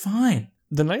and that's fine.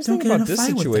 The nice thing about this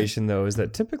situation, though, is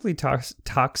that typically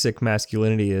toxic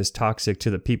masculinity is toxic to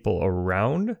the people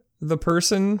around the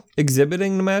person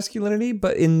exhibiting the masculinity.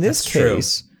 But in this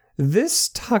case, this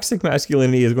toxic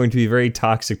masculinity is going to be very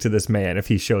toxic to this man if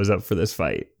he shows up for this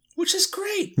fight. Which is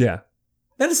great. Yeah.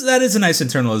 That is a nice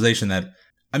internalization that,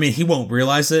 I mean, he won't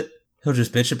realize it. He'll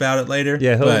just bitch about it later.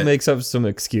 Yeah, he'll make up some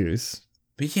excuse.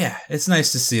 But yeah, it's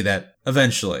nice to see that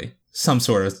eventually some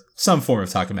form of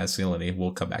toxic masculinity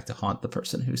will come back to haunt the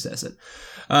person who says it.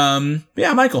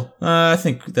 Yeah, Michael, I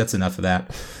think that's enough of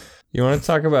that. You want to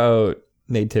talk about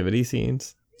nativity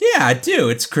scenes? Yeah, I do.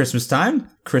 It's Christmas time.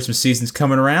 Christmas season's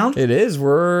coming around. It is.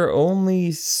 We're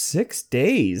only 6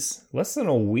 days, less than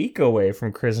a week away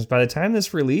from Christmas. By the time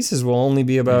this releases, we'll only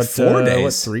be about 4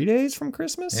 days. 3 days from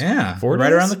Christmas? Yeah, 4 days?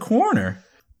 Right around the corner.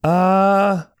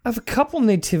 I have a couple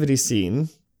nativity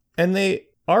scenes, and they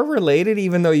are related,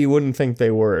 even though you wouldn't think they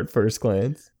were at first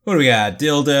glance. What do we got?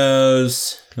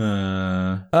 Dildos,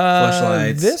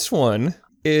 fleshlights. This one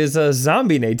is a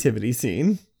zombie nativity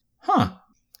scene. Huh.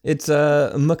 It's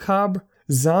a macabre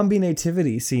zombie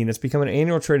nativity scene. It's become an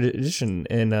annual tradition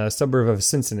in a suburb of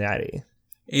Cincinnati.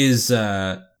 Is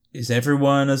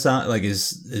everyone a zombie? Like,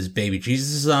 is baby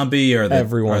Jesus a zombie, or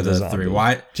everyone's the a zombie? Three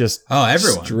white? Just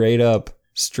everyone.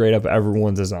 Straight up,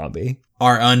 everyone's a zombie.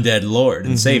 Our undead Lord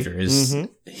and Savior is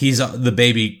he's the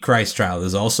baby Christ child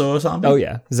is also a zombie. Oh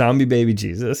yeah, zombie baby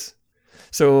Jesus.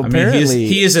 So apparently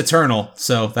he is eternal,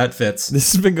 so that fits.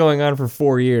 This has been going on for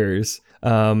 4 years,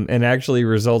 and actually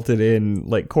resulted in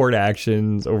like court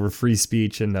actions over free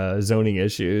speech and zoning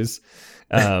issues.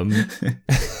 Okay,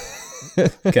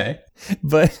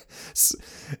 but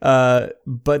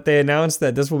they announced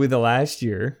that this will be the last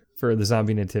year for the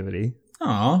zombie nativity.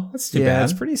 Oh, that's too bad. Yeah,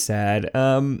 it's pretty sad.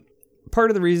 Part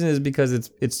of the reason is because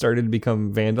it started to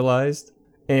become vandalized,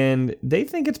 and they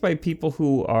think it's by people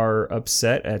who are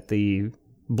upset at the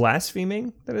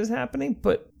blaspheming that is happening,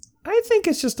 but I think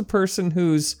it's just a person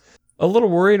who's a little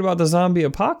worried about the zombie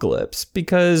apocalypse,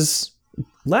 because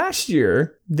last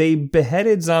year they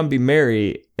beheaded Zombie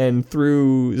Mary and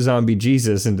threw Zombie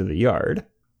Jesus into the yard,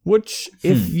 which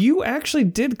if you actually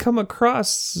did come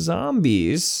across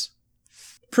zombies,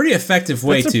 pretty effective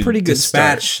way to pretty good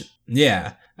dispatch. Start.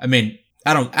 Yeah, I mean,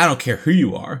 I don't care who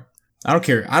you are. I don't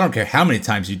care how many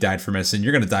times you died from medicine.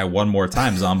 You're gonna die one more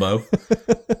time, Zombo.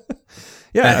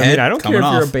 Yeah, I mean, I don't care if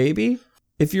you're a baby.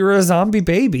 If you're a zombie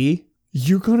baby,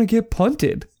 you're gonna get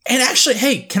punted. And actually,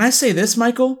 hey, can I say this,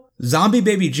 Michael? Zombie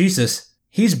baby Jesus,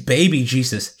 he's baby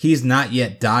Jesus. He's not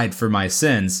yet died for my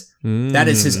sins. That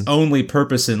is his only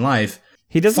purpose in life.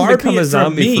 He doesn't become a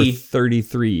zombie for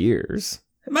 33 years.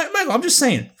 Michael, I'm just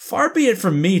saying, far be it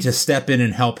from me to step in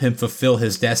and help him fulfill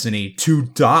his destiny to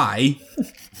die.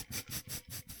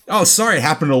 Oh, sorry, it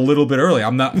happened a little bit early.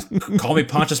 I'm not... Call me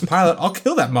Pontius Pilate. I'll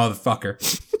kill that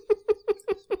motherfucker.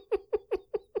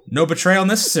 No betrayal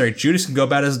necessary. Judas can go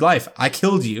about his life. I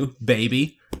killed you,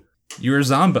 baby. You're a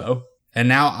zombo. And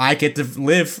now I get to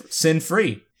live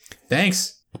sin-free.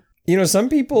 Thanks. You know, some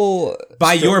people...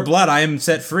 By your blood, I am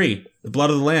set free. The blood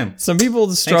of the lamb. Some people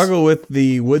struggle with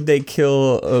the would they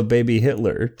kill a baby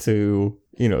Hitler to,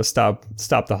 you know, stop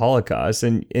the Holocaust,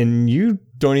 and you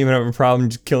don't even have a problem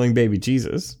killing baby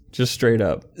Jesus. Just straight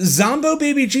up. Zombo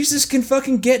baby Jesus can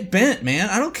fucking get bent, man.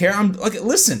 I don't care. I'm like,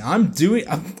 listen, I'm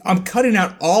cutting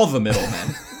out all the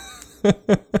middlemen.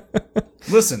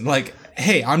 Listen, like,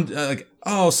 hey, I'm like,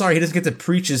 oh, sorry, he doesn't get to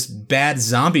preach his bad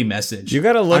zombie message. You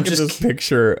gotta look at this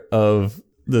picture of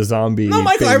the zombie. No,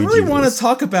 Michael, I really Jesus. want to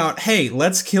talk about, hey,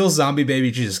 let's kill zombie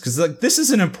baby Jesus, because like this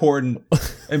is an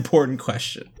important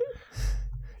question.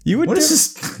 What is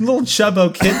this little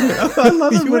chubbo kid? Oh, I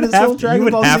love him with his little Dragon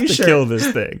Ball Z shirt. You would have to kill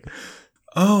this thing.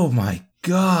 Oh my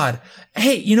god.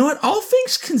 Hey, you know what? All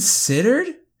things considered,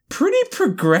 pretty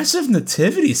progressive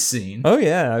nativity scene. Oh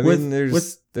yeah, I mean,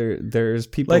 there's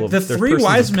people like the three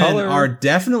wise men are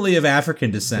definitely of African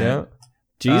descent. Yeah.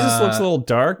 Jesus looks a little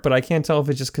dark, but I can't tell if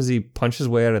it's just because he punched his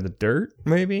way out of the dirt,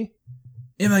 maybe.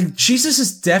 Yeah, like Jesus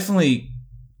is definitely,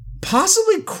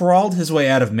 possibly crawled his way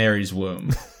out of Mary's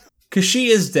womb. Because she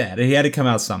is dead, and he had to come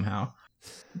out somehow.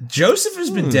 Joseph has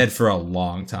been dead for a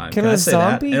long time. Can I say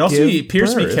that? And also, he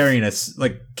appears to be carrying a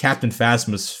like Captain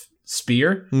Phasma's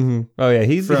spear. Mm-hmm. Oh yeah,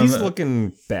 he's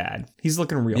looking bad. He's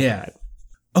looking real bad.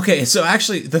 Okay, so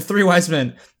actually, the three wise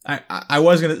men, I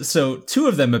was gonna. So two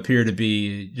of them appear to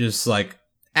be just like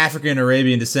African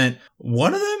Arabian descent.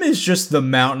 One of them is just the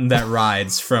mountain that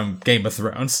rides from Game of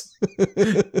Thrones.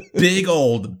 big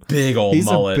old he's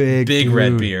mullet, big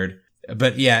red beard.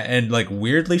 But yeah, and like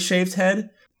weirdly shaved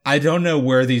head. I don't know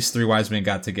where these three wise men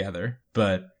got together,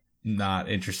 but not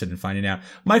interested in finding out.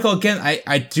 Michael, again,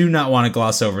 I do not want to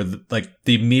gloss over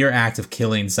the mere act of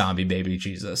killing zombie baby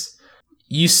Jesus.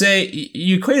 You say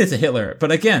you equate it to Hitler,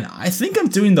 but again, I think I'm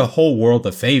doing the whole world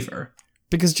a favor.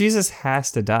 Because Jesus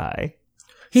has to die.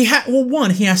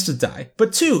 One, he has to die.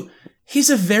 But two, he's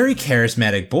a very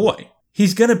charismatic boy.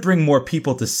 He's going to bring more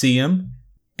people to see him,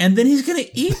 and then he's going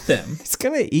to eat them.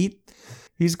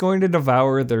 He's going to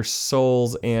devour their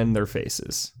souls and their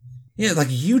faces. Yeah, like,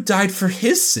 you died for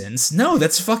his sins. No,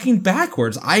 that's fucking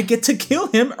backwards. I get to kill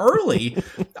him early.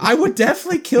 I would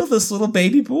definitely kill this little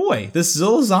baby boy, this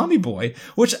little zombie boy.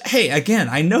 Which, hey, again,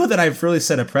 I know that I've really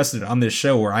set a precedent on this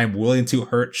show where I'm willing to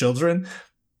hurt children.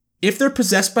 If they're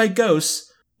possessed by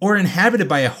ghosts or inhabited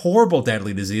by a horrible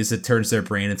deadly disease that turns their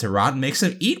brain into rot and makes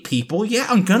them eat people, yeah,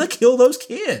 I'm gonna kill those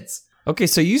kids. Okay,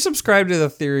 so you subscribe to the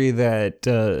theory that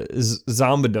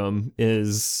zombidom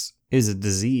is a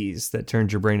disease that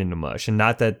turns your brain into mush, and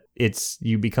not that it's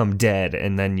you become dead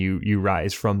and then you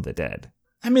rise from the dead.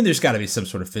 I mean, there's got to be some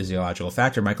sort of physiological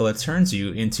factor, Michael, that turns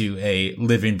you into a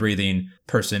living, breathing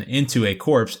person, into a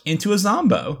corpse, into a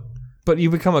zombo. But you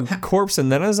become a corpse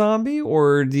and then a zombie,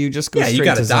 or do you just go straight to zombie?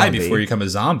 Yeah, you got to die before you become a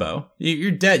zombo.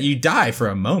 You're dead. You die for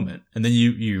a moment, and then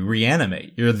you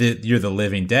reanimate. You're the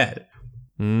living dead.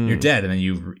 You're dead, and then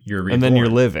you're reborn. And then you're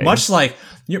living. Much like,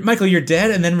 Michael, you're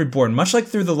dead and then reborn, much like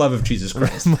through the love of Jesus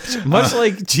Christ. much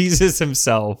like Jesus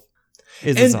himself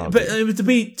is a zombie. But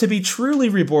to be truly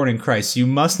reborn in Christ, you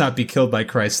must not be killed by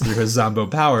Christ through his zombo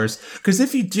powers, because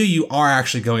if you do, you are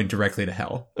actually going directly to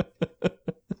hell.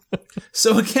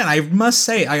 So again, I must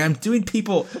say, I'm doing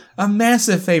people a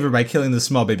massive favor by killing the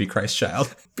small baby Christ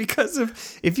child. Because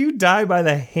if you die by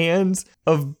the hands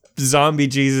of zombie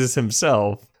Jesus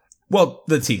himself... Well,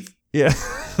 the teeth. Yeah.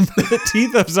 The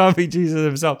teeth of zombie Jesus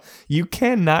himself. You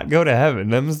cannot go to heaven.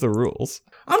 Them's the rules.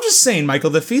 I'm just saying, Michael,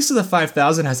 the Feast of the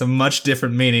 5,000 has a much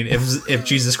different meaning if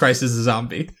Jesus Christ is a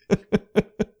zombie.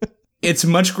 It's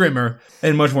much grimmer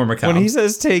and much more macabre. When he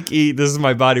says, take, eat, this is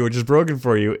my body, which is broken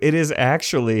for you, it is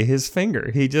actually his finger.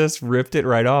 He just ripped it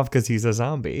right off because he's a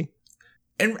zombie.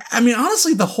 And, I mean,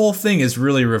 honestly, the whole thing is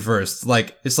really reversed.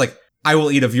 Like, it's like, I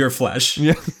will eat of your flesh.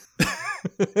 Yeah.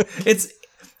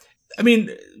 I mean,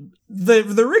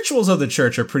 the rituals of the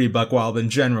church are pretty buck wild in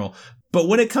general, but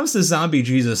when it comes to zombie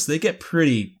Jesus, they get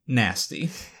pretty nasty.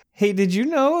 Hey, did you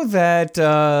know that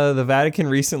the Vatican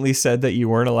recently said that you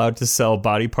weren't allowed to sell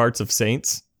body parts of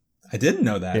saints? I didn't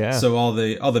know that. Yeah. So all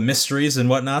the mysteries and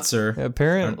whatnots are...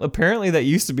 Apparently that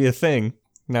used to be a thing.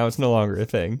 Now it's no longer a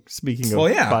thing. Speaking of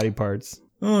body parts.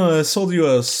 Oh, I sold you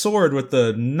a sword with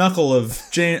the knuckle of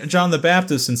John the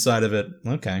Baptist inside of it.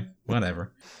 Okay,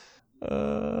 whatever.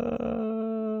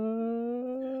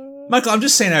 Michael, I'm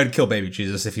just saying I would kill baby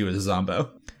Jesus if he was a zombo.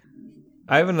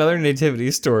 I have another nativity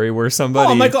story where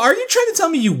somebody... Oh, Michael, are you trying to tell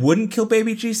me you wouldn't kill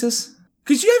baby Jesus?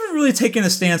 Because you haven't really taken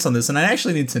a stance on this, and I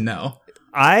actually need to know.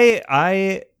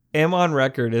 I am on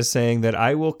record as saying that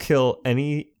I will kill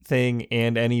anything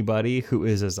and anybody who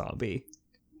is a zombie.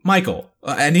 Michael,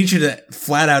 I need you to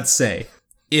flat out say,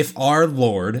 if our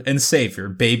Lord and Savior,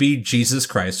 baby Jesus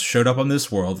Christ, showed up on this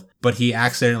world, but he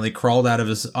accidentally crawled out of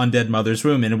his undead mother's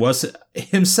womb and was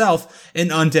himself an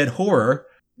undead horror,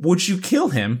 would you kill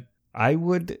him? I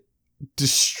would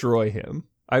destroy him.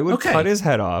 I would Okay. cut his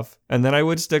head off, and then I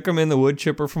would stick him in the wood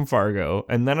chipper from Fargo,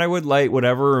 and then I would light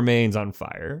whatever remains on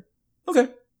fire. Okay.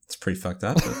 It's pretty fucked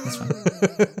up, but that's fine.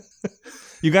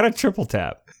 You got a triple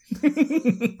tap.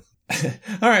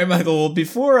 All right, Michael. Well,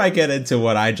 before I get into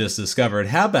what I just discovered,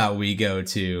 how about we go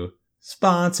to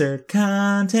sponsored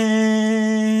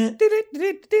content?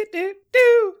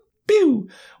 Pew.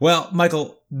 Well,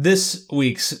 Michael, this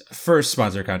week's first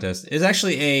sponsored contest is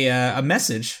actually a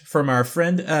message from our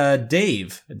friend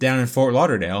Dave down in Fort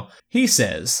Lauderdale. He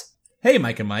says, "Hey,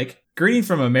 Mike and Mike. Greeting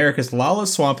from America's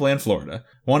lawless swampland, Florida.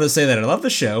 Want to say that I love the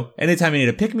show. Anytime you need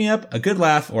a pick-me-up, a good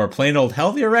laugh, or a plain old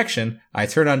healthy erection, I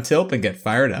turn on Tilp and get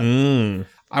fired up.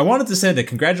 I wanted to send a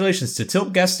congratulations to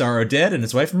Tilp guest star Oded and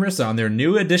his wife Marissa on their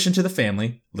new addition to the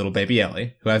family, little baby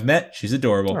Ellie, who I've met. She's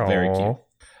adorable. Very cute.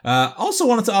 Also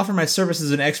wanted to offer my service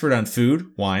as an expert on food,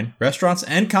 wine, restaurants,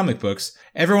 and comic books.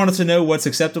 Ever wanted to know what's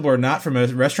acceptable or not from a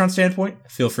restaurant standpoint?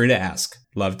 Feel free to ask.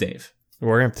 Love, Dave."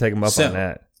 We're going to have to take him up on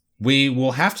that. We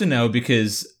will have to know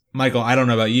because, Michael, I don't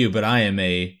know about you, but I am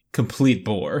a complete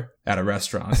bore at a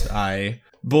restaurant. I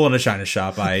bull in a china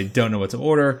shop. I don't know what to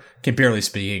order, can barely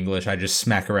speak English. I just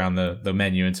smack around the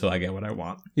menu until I get what I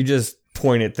want. You just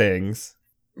point at things.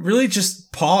 Really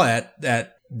just paw at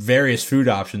various food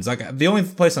options. Like, the only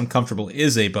place I'm comfortable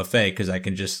is a buffet because I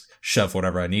can just shove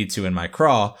whatever I need to in my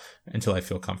craw until I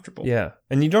feel comfortable. Yeah.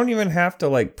 And you don't even have to,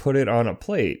 like, put it on a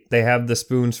plate. They have the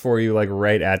spoons for you, like,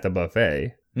 right at the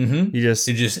buffet. Mm-hmm.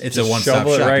 It's a one-stop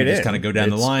shop. Right, you just kind of go down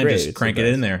the line, great. just crank it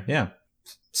in there. Yeah.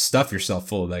 Stuff yourself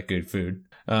full of that good food.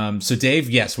 So Dave,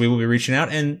 yes, we will be reaching out,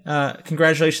 and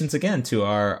congratulations again to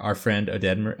our friends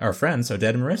Oded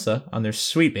and Marissa on their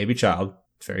sweet baby child.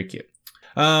 Very cute.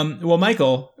 Well,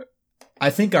 Michael, I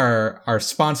think our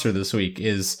sponsor this week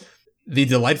is the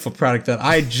delightful product that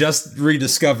I just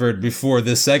rediscovered before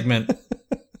this segment.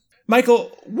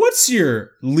 Michael, what's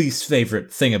your least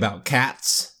favorite thing about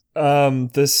cats?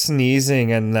 The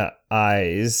sneezing and the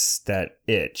eyes that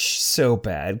itch so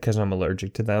bad because I'm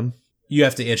allergic to them. You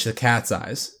have to itch the cat's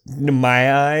eyes.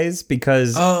 My eyes,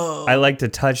 because I like to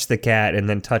touch the cat and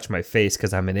then touch my face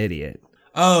because I'm an idiot.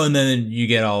 Oh, and then you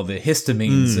get all the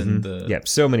histamines and the... Yep,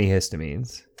 so many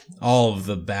histamines. All of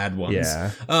the bad ones.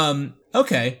 Yeah.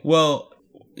 Okay, well,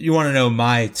 you want to know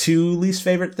my two least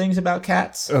favorite things about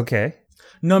cats? Okay.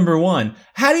 Number one,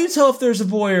 how do you tell if there's a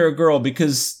boy or a girl?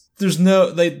 Because there's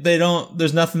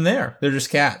nothing there. They're just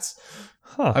cats.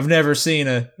 Huh. I've never seen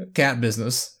a cat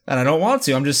business, and I don't want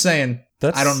to. I'm just saying,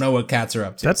 I don't know what cats are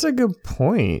up to. That's a good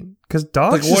point, because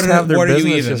dogs Like, just have their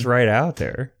business just right out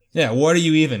there. Yeah, what are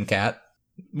you even, cat?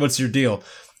 What's your deal?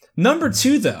 Number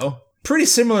two, though, pretty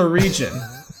similar region.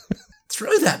 It's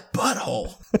really that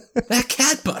butthole. That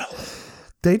cat butthole.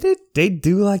 They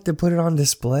do like to put it on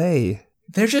display.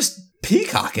 They're just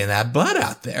peacocking that butt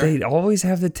out there. They always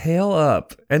have the tail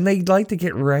up, and they like to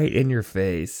get right in your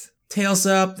face. Tails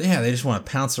up. Yeah, they just want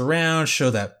to pounce around, show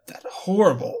that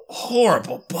horrible,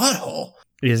 horrible butthole.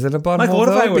 Is it a butthole, Michael, what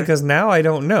if though? I were... Because now I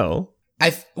don't know.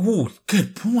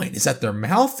 Good point. Is that their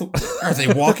mouth? Are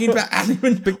they walking back? I don't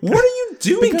even... What are you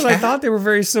doing, Because cat? I thought they were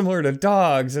very similar to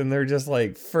dogs, and they're just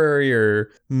like furrier,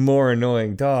 more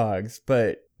annoying dogs,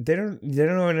 but... They don't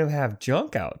even have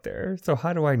junk out there, so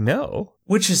how do I know?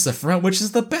 Which is the front, which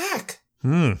is the back?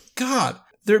 Hmm. God.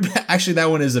 Actually, that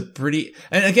one is a pretty...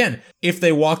 And again, if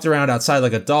they walked around outside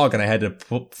like a dog and I had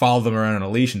to follow them around on a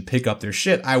leash and pick up their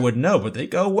shit, I would know. But they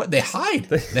go, what? They hide.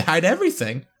 They hide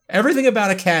everything. Everything about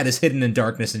a cat is hidden in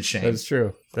darkness and shame. That's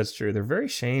true. They're very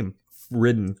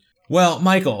shame-ridden. Well,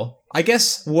 Michael, I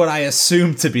guess what I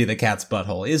assume to be the cat's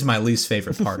butthole is my least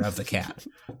favorite part of the cat.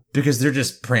 Because they're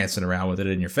just prancing around with it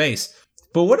in your face.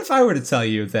 But what if I were to tell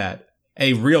you that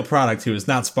a real product who is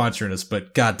not sponsoring us,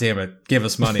 but God damn it, give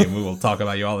us money and we will talk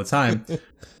about you all the time,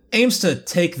 aims to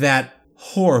take that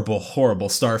horrible, horrible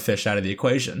starfish out of the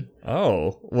equation?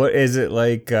 Oh, what is it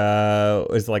like?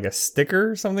 Is it like a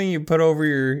sticker or something you put over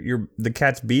the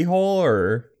cat's beehole,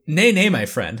 or? Nay, my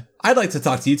friend. I'd like to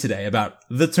talk to you today about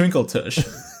the Twinkle Tush.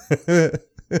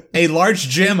 A large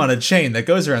gem on a chain that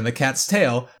goes around the cat's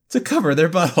tail to cover their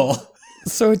butthole.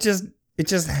 So it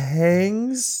just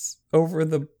hangs over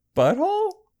the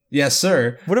butthole? Yes,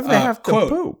 sir. What if they have to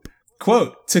poop?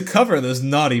 Quote, to cover those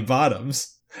naughty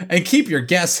bottoms and keep your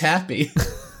guests happy.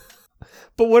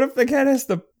 But what if the cat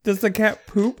does the cat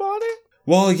poop on it?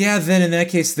 Well, yeah, then in that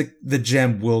case, the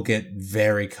gem will get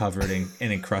very covered and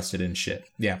encrusted in shit.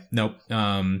 Yeah, nope.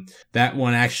 That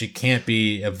one actually can't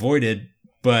be avoided,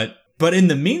 but in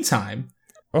the meantime...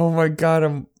 Oh my God,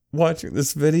 I'm watching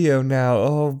this video now.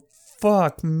 Oh,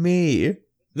 fuck me.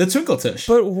 The Twinkle Tush.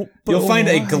 But you'll find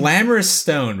a glamorous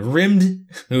stone rimmed,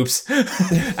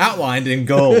 outlined in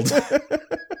gold.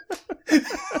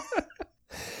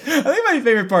 I think my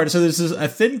favorite part, so there's a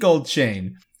thin gold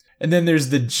chain, and then there's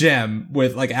the gem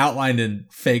with like outlined in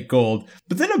fake gold.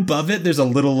 But then above it, there's a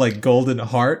little like golden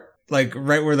heart, like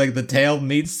right where like the tail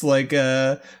meets like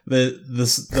the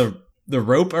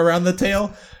rope around the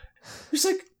tail. There's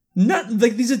like not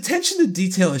like these attention to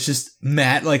detail is just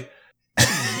mad. Like,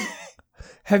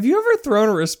 have you ever thrown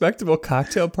a respectable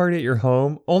cocktail party at your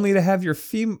home only to have your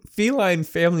feline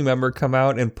family member come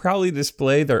out and proudly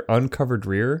display their uncovered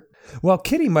rear? While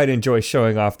Kitty might enjoy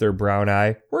showing off their brown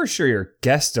eye, we're sure your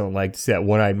guests don't like to see that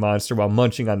one-eyed monster while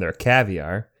munching on their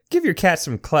caviar. Give your cat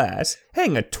some class,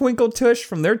 hang a twinkle tush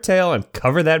from their tail, and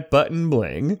cover that butt in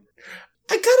bling.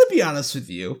 I gotta be honest with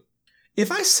you.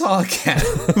 If I saw a cat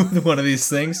with one of these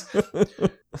things,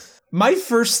 my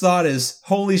first thought is,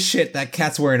 holy shit, that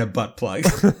cat's wearing a butt plug.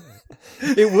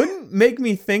 It wouldn't make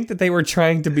me think that they were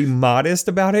trying to be modest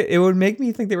about it. It would make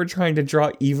me think they were trying to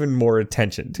draw even more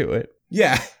attention to it.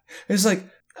 Yeah. It's like,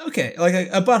 okay, like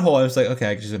a butthole, I was like, okay,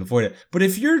 I can just avoid it. But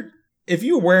if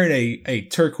you're wearing a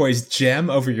turquoise gem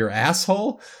over your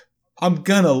asshole,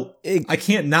 I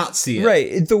can't not see it.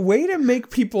 Right. The way to make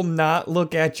people not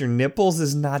look at your nipples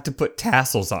is not to put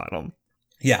tassels on them.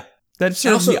 Yeah. That's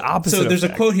just the opposite. So there's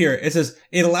effect. A quote here. It says,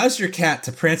 it allows your cat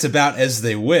to prance about as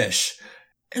they wish.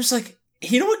 It was like,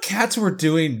 you know what cats were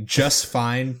doing just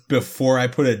fine before I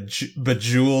put a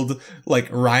bejeweled like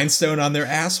rhinestone on their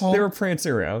asshole? They were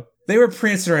prancing around. They were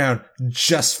prancing around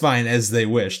just fine as they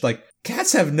wished. Like,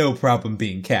 cats have no problem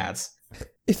being cats.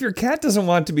 If your cat doesn't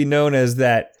want to be known as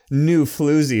that new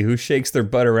floozy who shakes their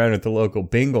butt around at the local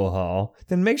bingo hall,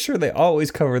 then make sure they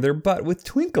always cover their butt with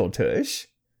Twinkle Tush.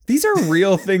 These are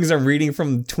real things I'm reading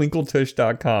from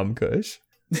twinkletush.com, Kush.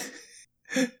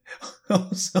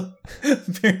 Also,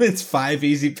 apparently it's 5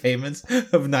 easy payments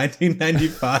of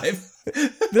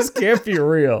 $19.95. This can't be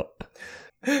real.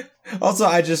 Also,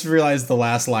 I just realized the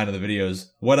last line of the video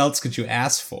is, what else could you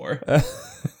ask for?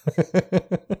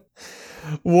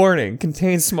 Warning,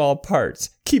 contains small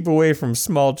parts. Keep away from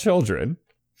small children.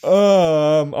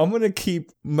 I'm going to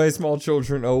keep my small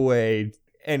children away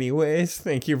anyways.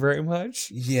 Thank you very much.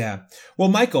 Yeah. Well,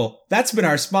 Michael, that's been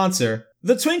our sponsor,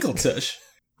 the Twinkle Tush.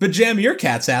 But jam your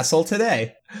cat's asshole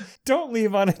today. Don't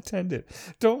leave unattended.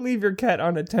 Don't leave your cat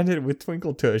unattended with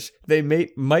Twinkle Tush. They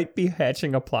might be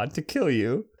hatching a plot to kill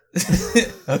you.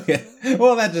 Okay.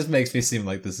 Well, that just makes me seem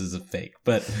like this is a fake,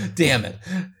 but damn it.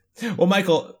 Well,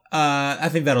 Michael, I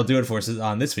think that'll do it for us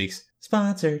on this week's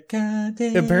Sponsored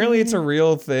Content. Apparently it's a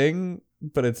real thing,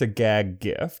 but it's a gag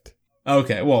gift.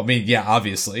 Okay. Well, I mean, yeah,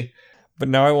 obviously. But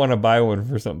now I want to buy one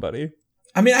for somebody.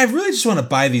 I mean, I really just want to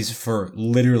buy these for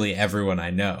literally everyone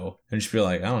I know and just be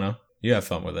like, I don't know, you have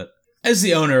fun with it. As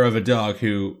the owner of a dog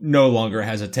who no longer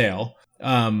has a tail,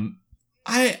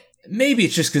 maybe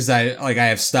it's just because I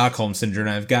have Stockholm syndrome.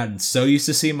 And I've gotten so used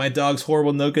to seeing my dog's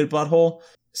horrible, no good butthole.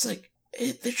 It's like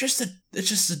it's just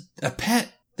a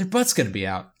pet. Their butt's gonna be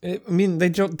out. I mean, they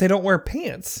don't wear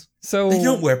pants, so they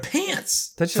don't wear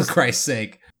pants. That's for Christ's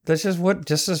sake. That's just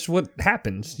what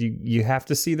happens. You have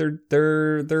to see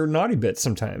their naughty bits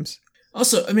sometimes.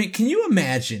 Also, I mean, can you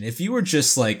imagine if you were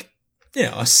just like,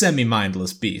 a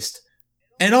semi-mindless beast,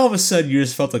 and all of a sudden you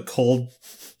just felt a cold,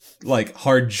 like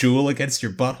hard jewel against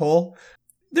your butthole?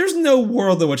 There's no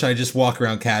world in which I just walk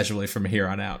around casually from here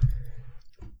on out.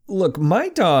 Look, my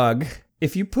dog,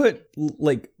 if you put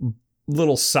like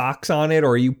little socks on it,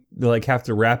 or you like have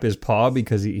to wrap his paw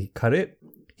because he cut it,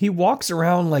 he walks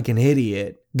around like an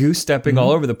idiot, goose stepping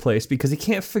all over the place because he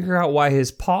can't figure out why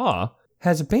his paw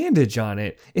has a bandage on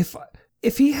it.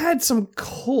 If he had some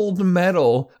cold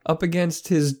metal up against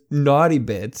his naughty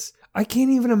bits, I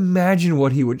can't even imagine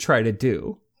what he would try to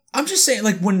do. I'm just saying,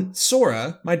 like, when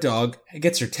Sora, my dog,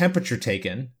 gets her temperature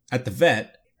taken at the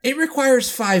vet, it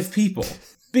requires 5 people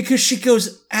because she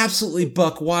goes absolutely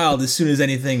buck wild as soon as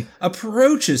anything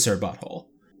approaches her butthole.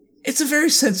 It's a very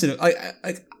sensitive,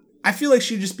 I feel like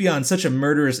she'd just be on such a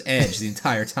murderous edge the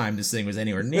entire time this thing was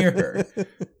anywhere near her.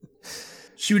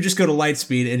 She would just go to light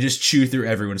speed and just chew through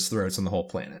everyone's throats on the whole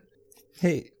planet.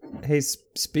 Hey,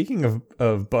 speaking of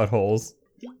buttholes.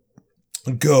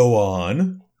 Go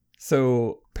on.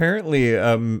 So, apparently,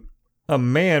 a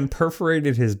man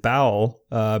perforated his bowel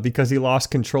because he lost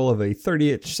control of a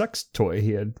 30-inch sex toy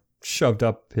he had shoved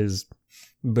up his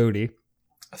booty.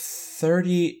 A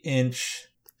 30-inch...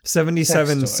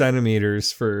 77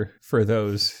 centimeters for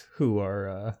those who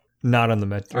are not on the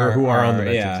who are on the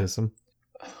metric system.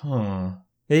 Huh.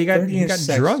 Yeah, he got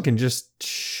drunk and just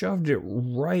shoved it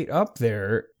right up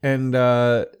there, and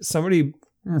somebody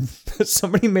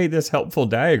made this helpful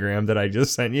diagram that I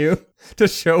just sent you to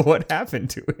show what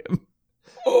happened to him.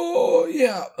 Oh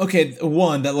yeah. Okay,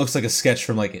 one that looks like a sketch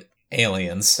from like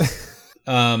Aliens.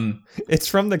 It's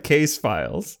from the case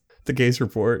files, the case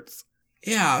reports.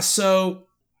 Yeah, so,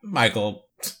 Michael,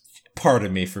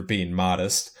 pardon me for being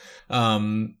modest.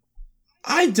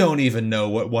 I don't even know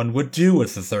what one would do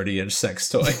with a 30-inch sex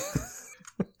toy.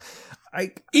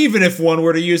 Even if one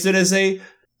were to use it as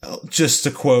just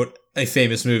to quote a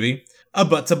famous movie, a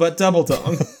butt-to-butt double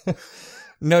dong.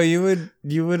 No, you would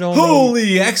only...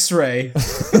 Holy X-ray!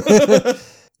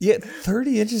 Yeah,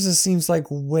 30 inches seems like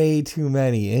way too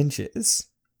many inches.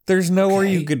 There's nowhere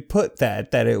you could put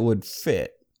that it would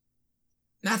fit.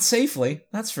 Not safely,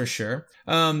 that's for sure.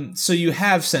 So you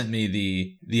have sent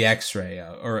me the X-ray,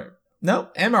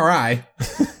 MRI.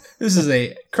 This is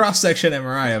a cross-section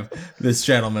MRI of this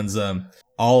gentleman's,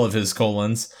 all of his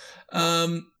colons.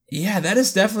 Yeah, that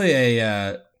is definitely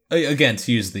again,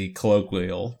 to use the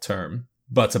colloquial term,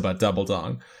 butt-to-butt double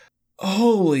dong.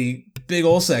 Holy big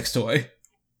ol' sex toy.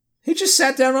 He just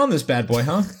sat down on this bad boy,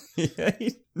 huh? Yeah,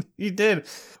 he did.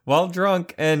 While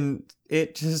drunk, and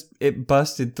it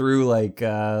busted through like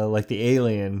the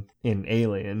alien in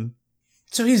Alien.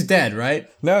 So he's dead, right?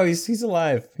 No, he's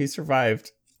alive. He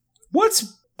survived.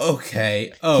 What's...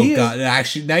 Okay. Oh, God.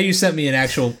 Actually, now you sent me an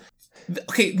actual...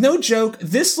 Okay, no joke.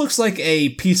 This looks like a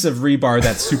piece of rebar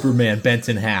that Superman bent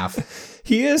in half.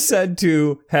 He is said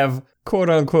to have,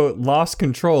 quote-unquote, lost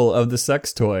control of the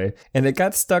sex toy, and it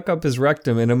got stuck up his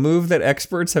rectum in a move that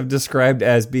experts have described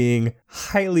as being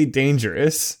highly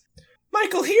dangerous.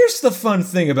 Michael, here's the fun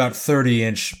thing about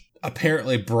 30-inch,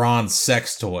 apparently bronze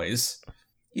sex toys.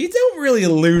 You don't really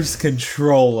lose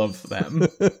control of them.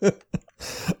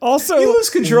 Also, you lose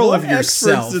control of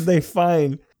yourself. Experts did they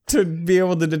find to be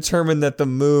able to determine that the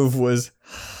move was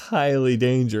highly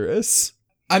dangerous?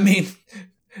 I mean,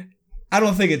 I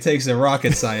don't think it takes a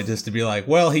rocket scientist to be like,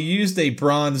 well, he used a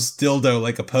bronze dildo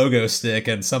like a pogo stick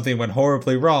and something went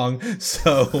horribly wrong,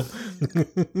 so,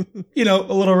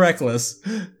 a little reckless.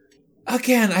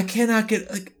 Again, I cannot get,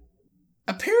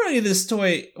 apparently this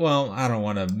toy, well, I don't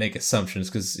want to make assumptions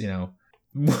because,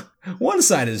 one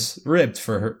side is ribbed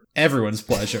for everyone's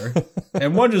pleasure,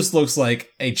 and one just looks like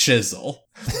a chisel,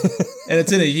 and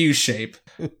it's in a U shape.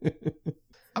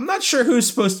 I'm not sure who's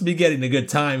supposed to be getting a good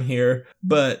time here,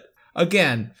 but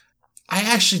again, I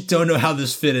actually don't know how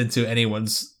this fit into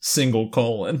anyone's single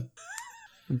colon.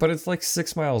 But it's like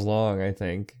 6 miles long, I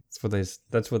think.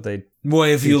 That's what they.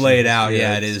 Boy, if you lay it out,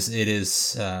 yeah, it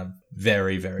is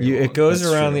very, very long. It goes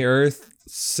around the Earth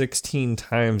 16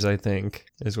 times, I think,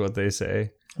 is what they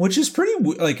say. Which is pretty,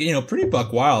 pretty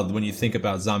buck wild when you think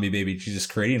about zombie baby Jesus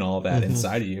creating all of that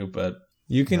inside of you. But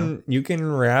you can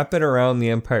wrap it around the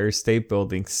Empire State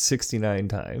Building 69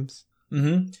 times.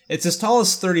 Mm-hmm. It's as tall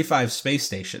as 35 space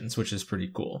stations, which is pretty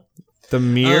cool. The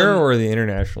Mir or the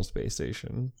International Space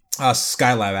Station?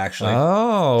 Skylab, actually.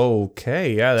 Oh,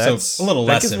 okay. Yeah, that's a little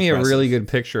less That gives me impressive. a really good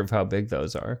picture of how big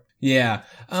those are. Yeah.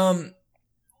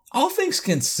 All things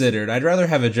considered, I'd rather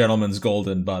have a gentleman's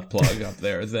golden butt plug up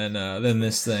there than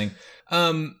this thing.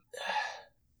 I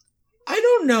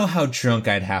don't know how drunk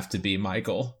I'd have to be,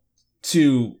 Michael,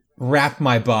 to wrap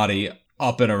my body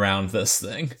up and around this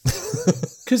thing.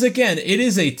 Because again, it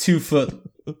is a 2 foot,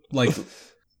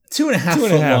 2.5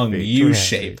 foot long U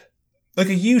shape, like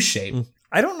a U shape.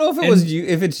 I don't know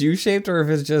if it's U shaped or if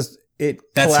it's just it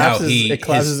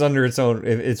collapses under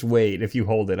its weight if you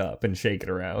hold it up and shake it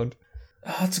around.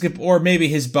 That's good. Or maybe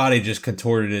his body just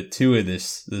contorted it to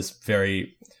this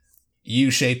very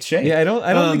U-shaped shape. Yeah, I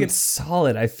don't think it's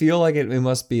solid. I feel like it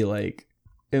must be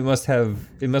it must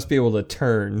be able to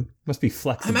turn. It must be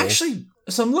flexible.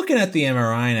 I'm looking at the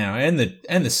MRI now and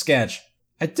the sketch.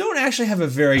 I don't actually have a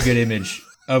very good image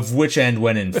of which end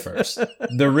went in first,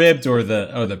 the ribbed or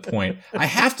the point. I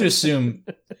have to assume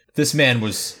this man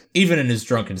was, even in his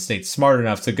drunken state, smart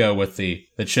enough to go with the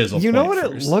chisel. You know what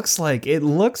first. It looks like? It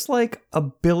looks like a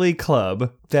billy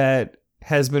club that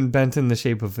has been bent in the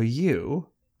shape of a U.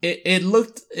 It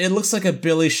looks like a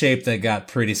billy shape that got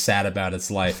pretty sad about its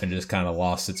life and just kind of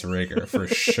lost its rigor for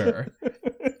sure.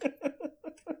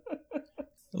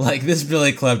 Like this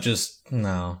billy club just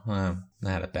I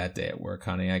had a bad day at work,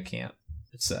 honey. I can't.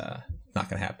 It's not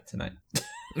gonna happen tonight.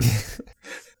 It's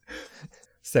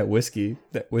that whiskey.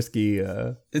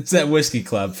 It's that whiskey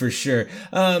club for sure.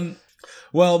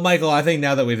 Well, Michael, I think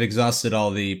now that we've exhausted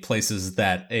all the places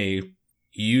that a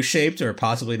U-shaped or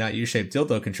possibly not U-shaped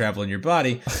dildo can travel in your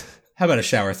body, how about a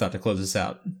shower thought to close this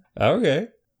out? Okay.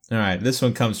 All right, this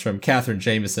one comes from Catherine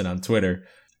Jameson on Twitter.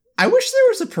 I wish there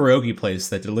was a pierogi place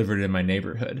that delivered in my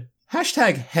neighborhood.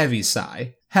 #heavy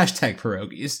sigh.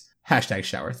 #pierogies.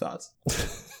 #shower thoughts.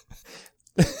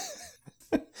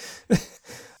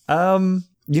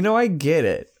 I get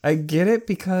it. I get it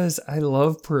because I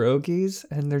love pierogies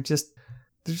and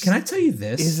Can I tell you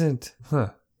this? Isn't. Huh.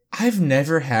 I've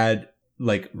never had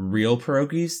like real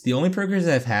pierogies. The only pierogies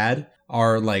I've had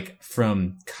are like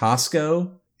from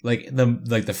Costco, like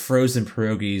the frozen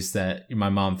pierogies that my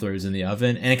mom throws in the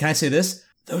oven. And can I say this?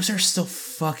 Those are still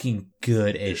fucking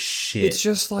good as shit. It's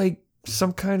just like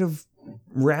some kind of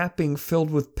wrapping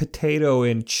filled with potato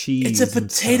and cheese. It's a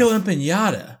potato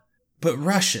empanada, but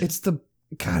Russian.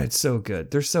 God, it's so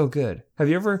good. They're so good. Have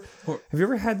you ever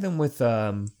had them with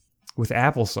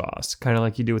applesauce, kind of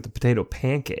like you do with the potato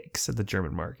pancakes at the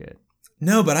German market?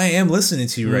 No, but I am listening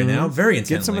to you right now, very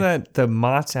intently. Get some of the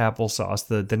Mott's applesauce,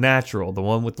 the natural, the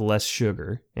one with the less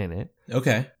sugar in it.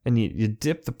 Okay. And you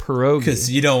dip the pierogi.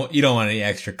 Because you don't want any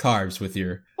extra carbs with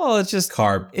your it's just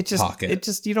pocket. It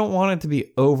just you don't want it to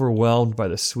be overwhelmed by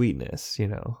the sweetness, you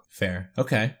know. Fair.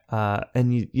 Okay.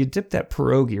 And you dip that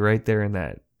pierogi right there in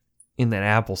that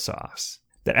applesauce,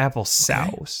 that apple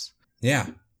sauce. Yeah.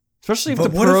 Especially if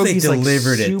but the what if they pierogi's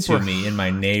delivered like it to me in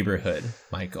my neighborhood,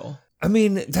 Michael? I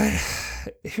mean,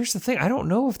 here's the thing. I don't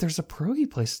know if there's a pierogi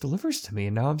place that delivers to me,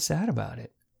 and now I'm sad about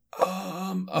it.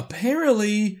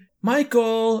 Apparently,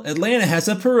 Michael, Atlanta has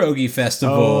a pierogi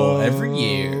festival every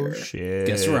year. Shit.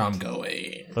 Guess where I'm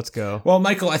going? Let's go. Well,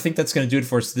 Michael, I think that's going to do it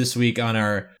for us this week on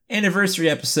our anniversary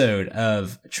episode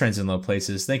of Trends in Low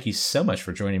Places. Thank you so much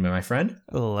for joining me, my friend.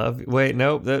 I love you. Wait,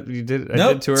 nope. You did. Nope,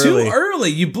 I did too early. Too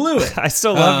early. You blew it. I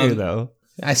still love you, though.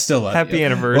 I still love you. Happy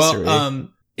anniversary. Well,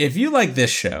 if you like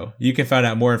this show, you can find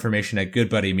out more information at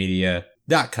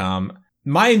goodbuddymedia.com.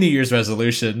 My New Year's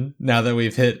resolution, now that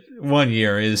we've hit 1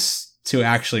 year, is to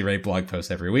actually write blog posts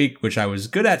every week, which I was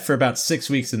good at for about 6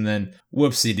 weeks, and then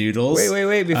whoopsie doodles.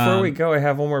 Wait. Before we go, I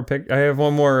have one more I have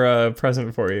one more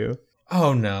present for you.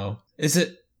 Oh, no. Is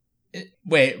it?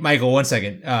 Wait, Michael, 1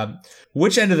 second.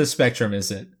 Which end of the spectrum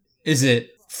is it? Is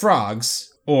it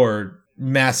frogs or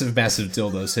massive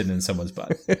dildos hidden in someone's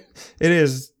butt? It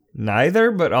is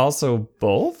neither, but also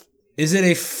both. Is it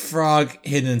a frog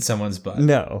hidden in someone's butt?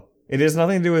 No, it has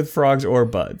nothing to do with frogs or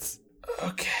butts.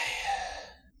 Okay.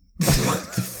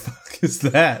 What the fuck is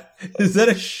that? Is that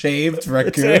a shaved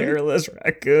raccoon? It's a hairless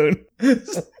raccoon.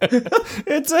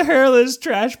 It's a hairless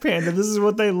trash panda. This is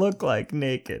what they look like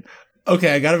naked.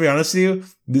 Okay, I gotta be honest with you.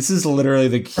 This is literally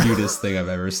the cutest thing I've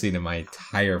ever seen in my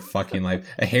entire fucking life.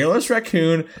 A hairless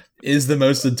raccoon is the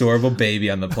most adorable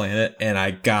baby on the planet, and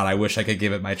I wish I could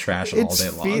give it my trash all day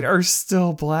long. Its feet are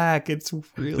still black. It's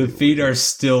really the feet are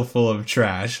still full of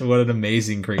trash. What an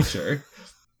amazing creature.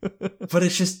 But it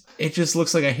just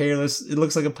looks like it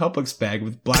looks like a Publix bag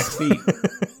with black feet.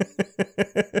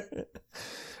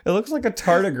 It looks like a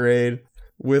tardigrade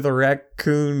with a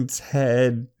raccoon's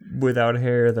head without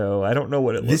hair, though. I don't know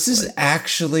what it looks like. This is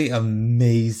actually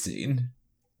amazing.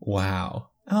 Wow.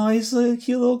 Oh, he's a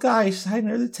cute little guy. He's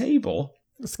hiding under the table.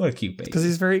 What a cute baby. Because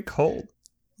he's very cold.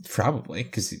 Probably.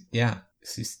 Because,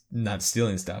 he's not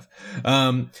stealing stuff.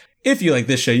 If you like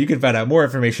this show, you can find out more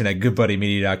information at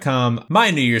goodbuddymedia.com.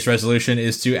 My New Year's resolution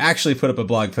is to actually put up a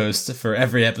blog post for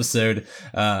every episode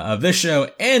of this show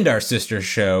and our sister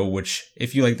show, which,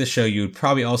 if you like this show, you would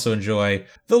probably also enjoy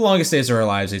The Longest Days of Our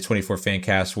Lives, a 24 fan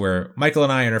cast where Michael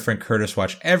and I and our friend Curtis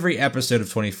watch every episode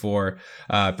of 24,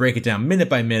 break it down minute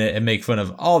by minute, and make fun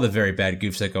of all the very bad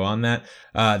goofs that go on that.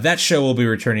 That show will be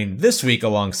returning this week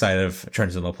alongside of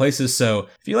Trends in Low Places. So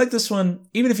if you like this one,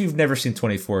 even if you've never seen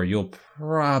 24, you'll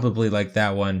probably like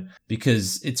that one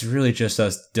because it's really just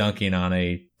us dunking on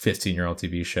a 15-year-old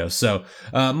TV show. So,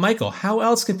 Michael, how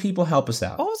else can people help us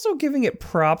out? Also giving it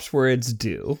props where it's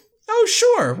due. Oh,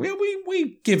 sure.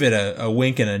 We give it a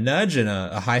wink and a nudge and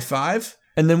a high five.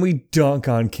 And then we dunk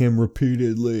on Kim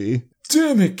repeatedly.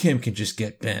 Damn it, Kim can just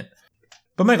get bent.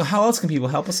 But Michael, how else can people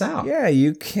help us out? Yeah,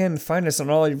 you can find us on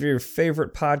all of your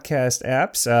favorite podcast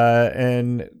apps,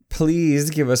 and please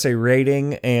give us a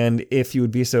rating, and if you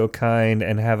would be so kind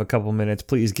and have a couple minutes,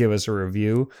 please give us a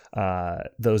review.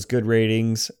 Those good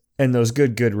ratings and those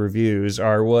good reviews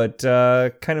are what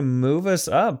kind of move us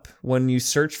up when you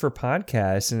search for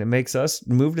podcasts, and it makes us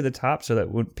move to the top so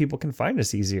that people can find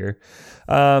us easier.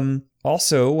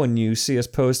 Also, when you see us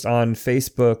post on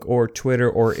Facebook or Twitter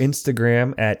or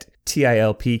Instagram at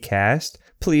TILPcast,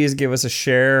 please give us a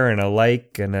share and a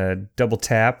like and a double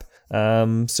tap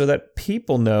so that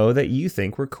people know that you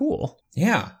think we're cool.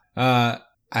 Yeah. I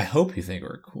hope you think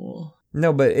we're cool.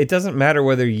 No, but it doesn't matter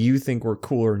whether you think we're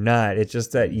cool or not. It's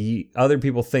just that other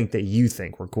people think that you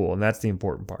think we're cool, and that's the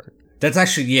important part. That's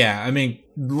actually, yeah. I mean,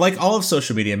 like all of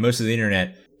social media and most of the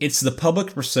internet, it's the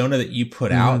public persona that you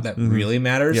put out that really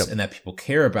matters and that people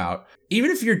care about.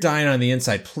 Even if you're dying on the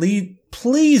inside,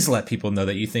 please let people know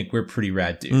that you think we're pretty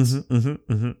rad dudes.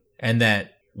 And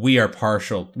that we are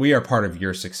part of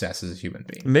your success as a human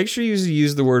being. Make sure you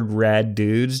use the word rad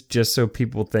dudes just so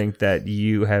people think that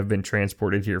you have been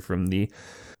transported here from the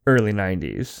early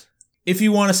 90s. If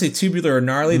you want to say tubular or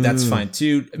gnarly, that's fine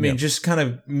too. I mean, just kind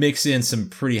of mix in some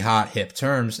pretty hot hip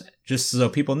terms just so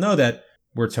people know that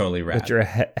we're totally rad. That you're a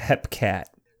hep cat.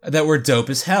 That we're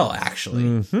dope as hell, actually.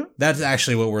 Mm-hmm. That's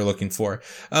actually what we're looking for.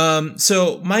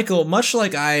 So, Michael, much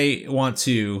like I want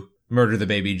to murder the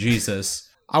baby Jesus,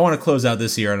 I want to close out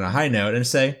this year on a high note and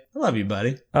say, I love you,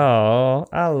 buddy. Oh,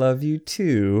 I love you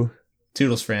too.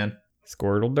 Toodles, Fran.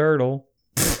 Squirtle Dirtle.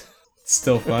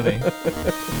 Still funny.